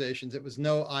organizations. It was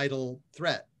no idle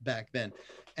threat back then.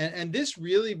 And this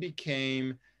really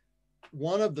became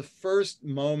one of the first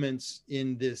moments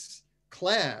in this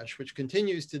clash, which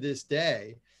continues to this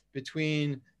day,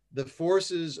 between the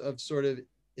forces of sort of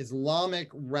Islamic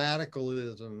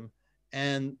radicalism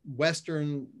and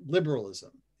Western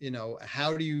liberalism.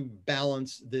 How do you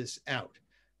balance this out?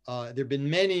 There have been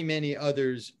many, many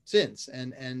others since,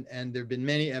 and there have been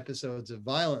many episodes of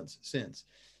violence since.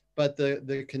 But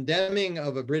the condemning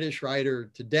of a British writer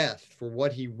to death for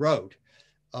what he wrote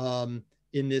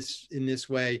in this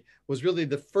way was really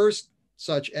the first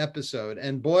such episode.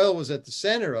 And Boyle was at the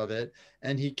center of it,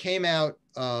 and he came out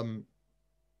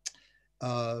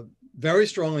very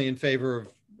strongly in favor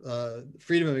of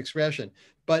freedom of expression.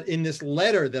 But in this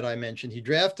letter that I mentioned, he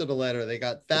drafted a letter. They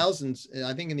got thousands,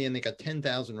 I think in the end they got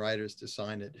 10,000 writers to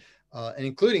sign it, and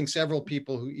including several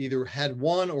people who either had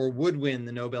won or would win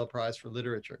the Nobel Prize for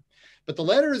Literature. But the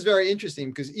letter is very interesting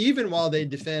because even while they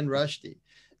defend Rushdie,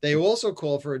 they also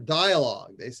call for a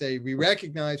dialogue. They say, we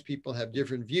recognize people have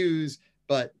different views,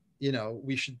 but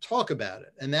we should talk about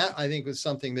it. And that, I think, was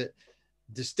something that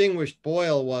distinguished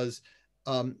Boyle. Was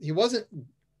he wasn't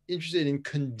interested in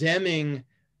condemning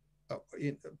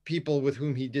people with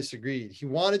whom he disagreed. He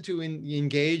wanted to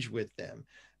engage with them.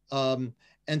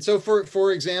 And so,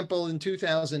 for example, in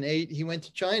 2008, he went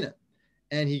to China,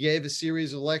 and he gave a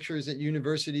series of lectures at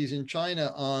universities in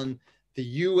China on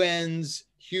the UN's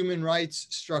human rights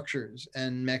structures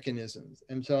and mechanisms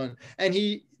and so on. And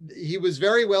he was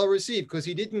very well received because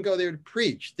he didn't go there to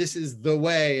preach, this is the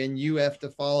way and you have to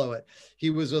follow it. He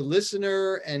was a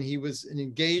listener, and he was an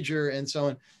engager and so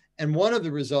on. And one of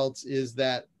the results is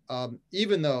that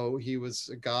even though he was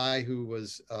a guy who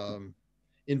was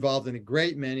involved in a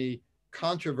great many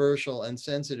controversial and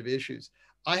sensitive issues,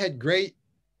 I had great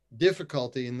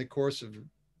difficulty in the course of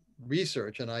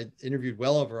research, and I interviewed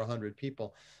well over 100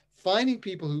 people, finding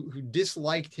people who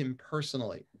disliked him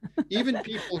personally, even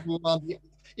people who were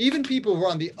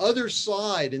on the other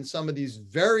side in some of these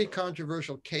very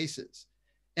controversial cases,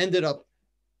 ended up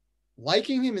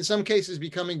liking him, in some cases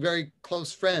becoming very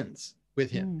close friends with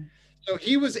him. So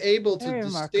he was able to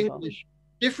distinguish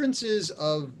differences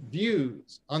of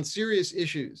views on serious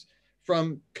issues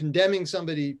from condemning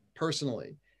somebody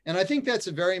personally. And I think that's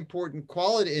a very important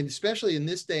quality, and especially in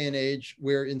this day and age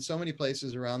where in so many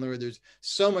places around the world, there's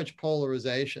so much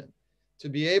polarization, to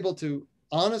be able to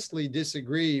honestly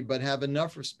disagree, but have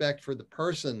enough respect for the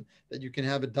person that you can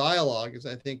have a dialogue is,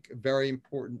 I think, a very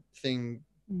important thing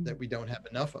that we don't have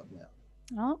enough of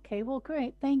now. Okay, well,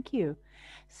 great. Thank you.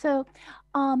 So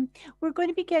we're going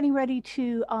to be getting ready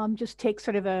to just take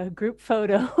sort of a group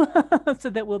photo so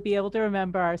that we'll be able to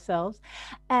remember ourselves.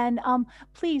 And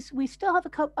please, we still have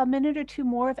a minute or two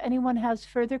more if anyone has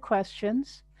further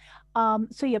questions.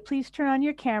 So yeah, please turn on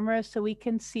your camera so we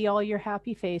can see all your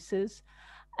happy faces.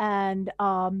 And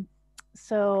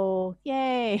so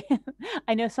yay.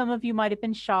 I know some of you might have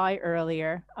been shy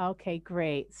earlier. Okay,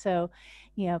 great. So,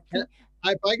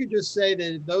 if I could just say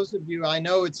that those of you, I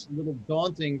know it's a little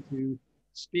daunting to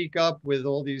speak up with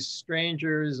all these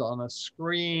strangers on a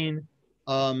screen,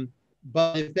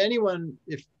 but if anyone,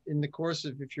 if in the course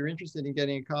of, if you're interested in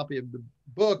getting a copy of the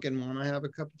book and want to have a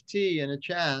cup of tea and a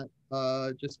chat,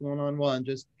 just one-on-one,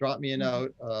 just drop me a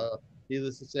note.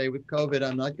 Needless to say, with COVID,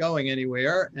 I'm not going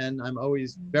anywhere, and I'm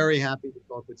always very happy to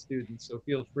talk with students. So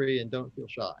feel free and don't feel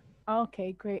shy.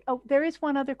 Okay, great. Oh, there is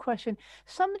one other question.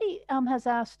 Somebody has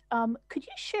asked, could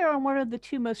you share on what are the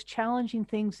two most challenging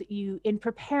things that you, in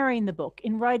preparing the book,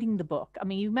 in writing the book? I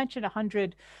mean, you mentioned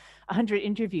 100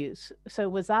 interviews. So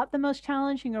was that the most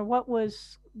challenging, or what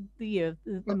was the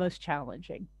most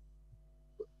challenging?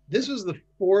 This was the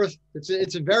fourth.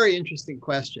 It's a very interesting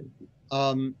question.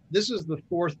 This was the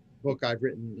fourth book I've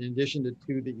written. In addition to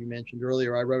two that you mentioned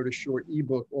earlier, I wrote a short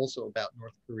ebook also about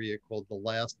North Korea called The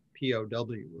Last POW,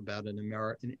 about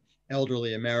an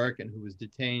elderly American who was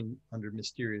detained under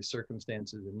mysterious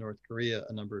circumstances in North Korea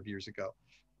a number of years ago.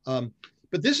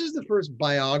 But this is the first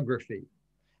biography,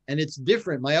 and it's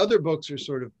different. My other books are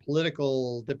sort of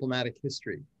political, diplomatic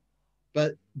history,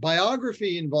 but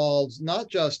biography involves not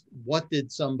just what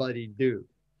did somebody do,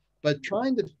 but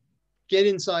trying to get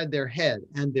inside their head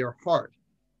and their heart.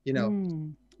 You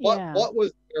know, what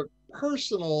was their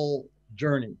personal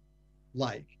journey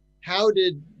like? How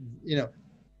did,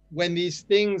 when these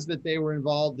things that they were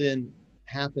involved in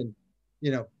happened,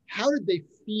 how did they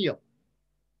feel?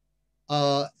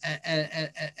 And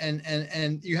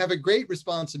you have a great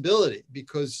responsibility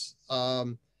because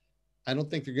I don't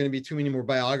think there are going to be too many more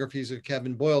biographies of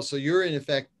Kevin Boyle. So you're in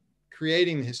effect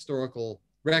creating the historical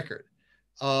record.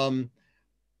 And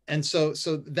so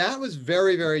that was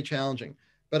very, very challenging.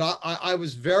 But I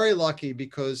was very lucky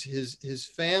because his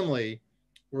family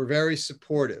were very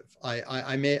supportive.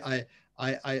 I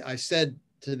said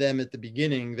to them at the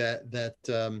beginning that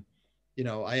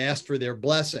I asked for their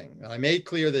blessing. I made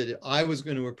clear that I was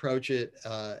going to approach it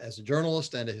as a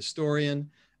journalist and a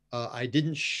historian. I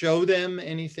didn't show them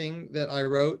anything that I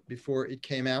wrote before it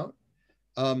came out,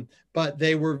 but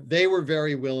they were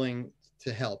very willing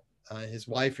to help. His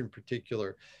wife in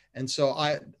particular, and so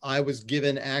I was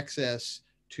given access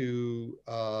to,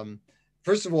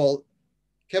 first of all,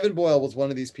 Kevin Boyle was one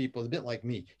of these people, a bit like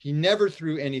me. He never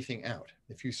threw anything out.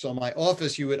 If you saw my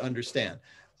office, you would understand.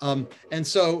 And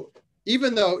so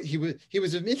even though he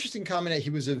was an interesting combination, he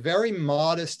was a very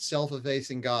modest,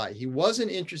 self-effacing guy. He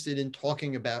wasn't interested in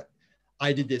talking about,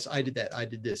 I did this, I did that, I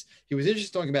did this. He was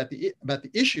interested in talking about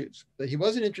the issues, but he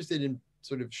wasn't interested in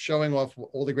sort of showing off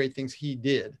all the great things he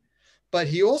did. But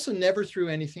he also never threw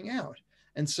anything out.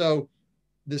 And so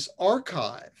this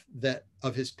archive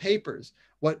of his papers,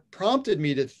 what prompted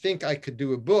me to think I could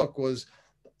do a book was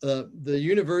the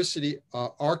university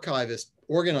archivist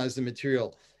organized the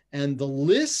material, and the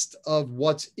list of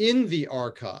what's in the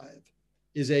archive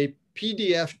is a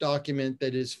PDF document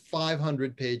that is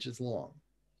 500 pages long.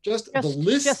 Just the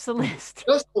list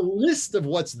of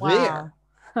what's there.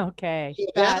 Okay, so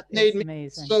that made me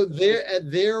amazing. So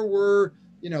there were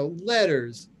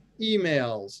letters,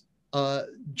 emails,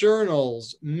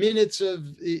 journals, minutes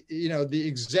of the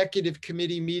executive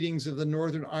committee meetings of the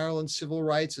Northern Ireland Civil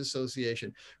Rights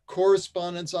Association,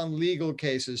 correspondence on legal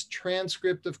cases,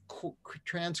 transcripts of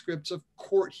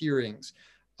court hearings.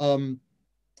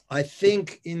 I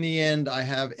think in the end I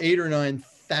have 8,000 or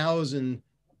 9,000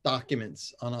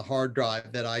 documents on a hard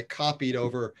drive that I copied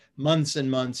over months and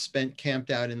months, spent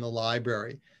camped out in the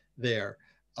library there.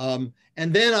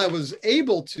 And then I was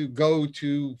able to go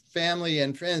to family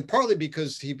and friends, partly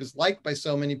because he was liked by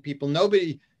so many people.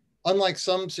 Nobody, unlike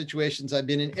some situations I've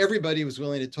been in, everybody was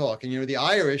willing to talk. And, the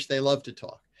Irish, they love to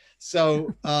talk.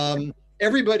 So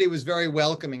everybody was very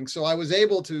welcoming. So I was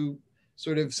able to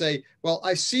sort of say, well,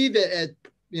 I see that at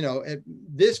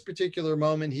this particular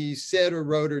moment, he said or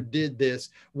wrote or did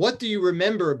this. What do you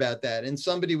remember about that? And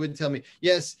somebody would tell me,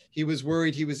 yes, he was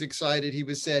worried, he was excited, he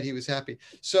was sad, he was happy.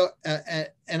 So,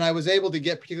 and I was able to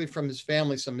get, particularly from his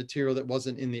family, some material that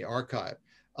wasn't in the archive.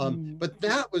 But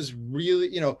that was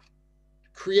really,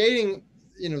 creating,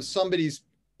 somebody's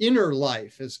inner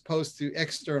life as opposed to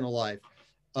external life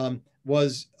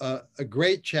was a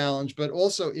great challenge, but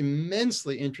also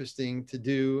immensely interesting to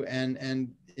do. And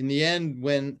in the end,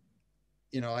 when,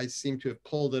 I seem to have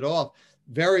pulled it off,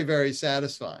 very, very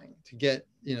satisfying to get,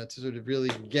 to sort of really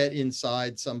get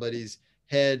inside somebody's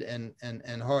head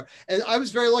and heart. And I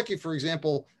was very lucky, for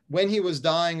example, when he was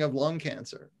dying of lung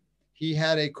cancer, he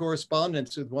had a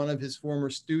correspondence with one of his former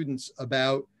students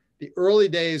about the early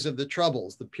days of the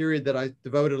Troubles, the period that I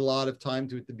devoted a lot of time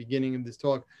to at the beginning of this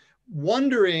talk,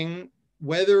 wondering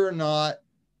whether or not,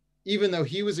 even though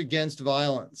he was against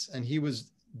violence and he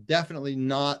was definitely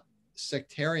not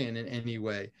sectarian in any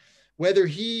way, whether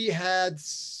he had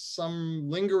some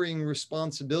lingering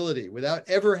responsibility without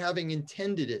ever having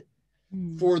intended it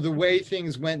for the way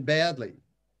things went badly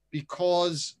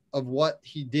because of what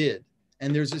he did.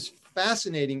 And there's this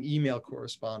fascinating email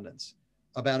correspondence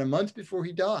about a month before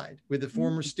he died with a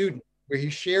former student where he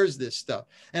shares this stuff.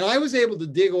 And I was able to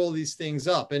dig all these things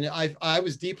up, and I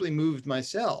was deeply moved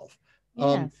myself.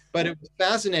 Yes. But it was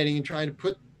fascinating in trying to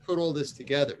put all this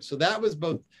together. So that was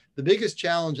both the biggest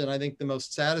challenge and I think the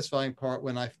most satisfying part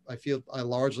when I feel I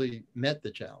largely met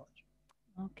the challenge.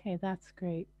 Okay, that's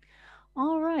great.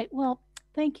 All right. Well,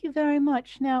 thank you very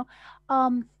much. Now,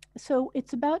 so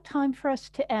it's about time for us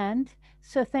to end.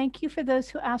 So thank you for those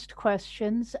who asked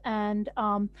questions. And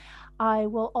I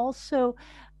will also,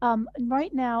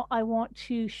 right now, I want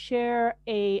to share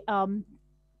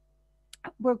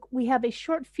we have a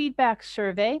short feedback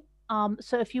survey.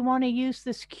 So if you want to use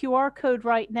this QR code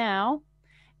right now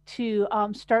to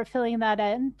start filling that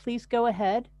in, please go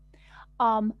ahead.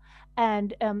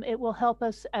 And it will help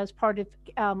us as part of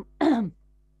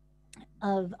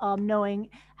knowing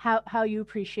how you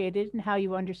appreciate it and how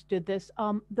you understood this.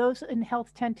 Those in Health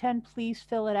 1010, please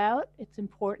fill it out. It's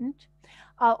important.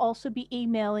 I'll also be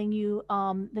emailing you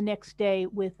the next day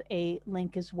with a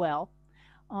link as well.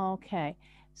 Okay,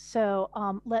 so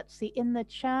let's see. In the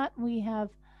chat, we have,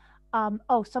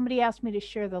 oh, somebody asked me to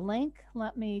share the link.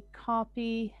 Let me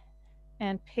copy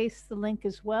and paste the link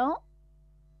as well.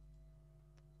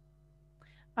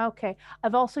 Okay,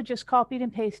 I've also just copied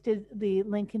and pasted the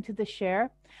link into the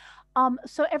share.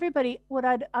 So everybody,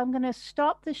 I'm going to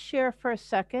stop the share for a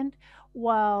second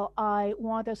while I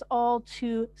want us all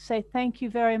to say thank you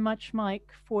very much, Mike,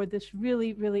 for this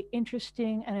really, really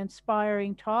interesting and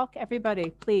inspiring talk. Everybody,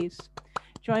 please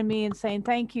join me in saying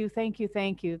thank you, thank you,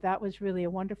 thank you. That was really a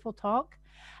wonderful talk.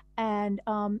 And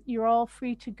you're all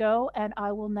free to go, and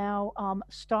I will now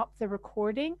stop the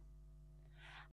recording.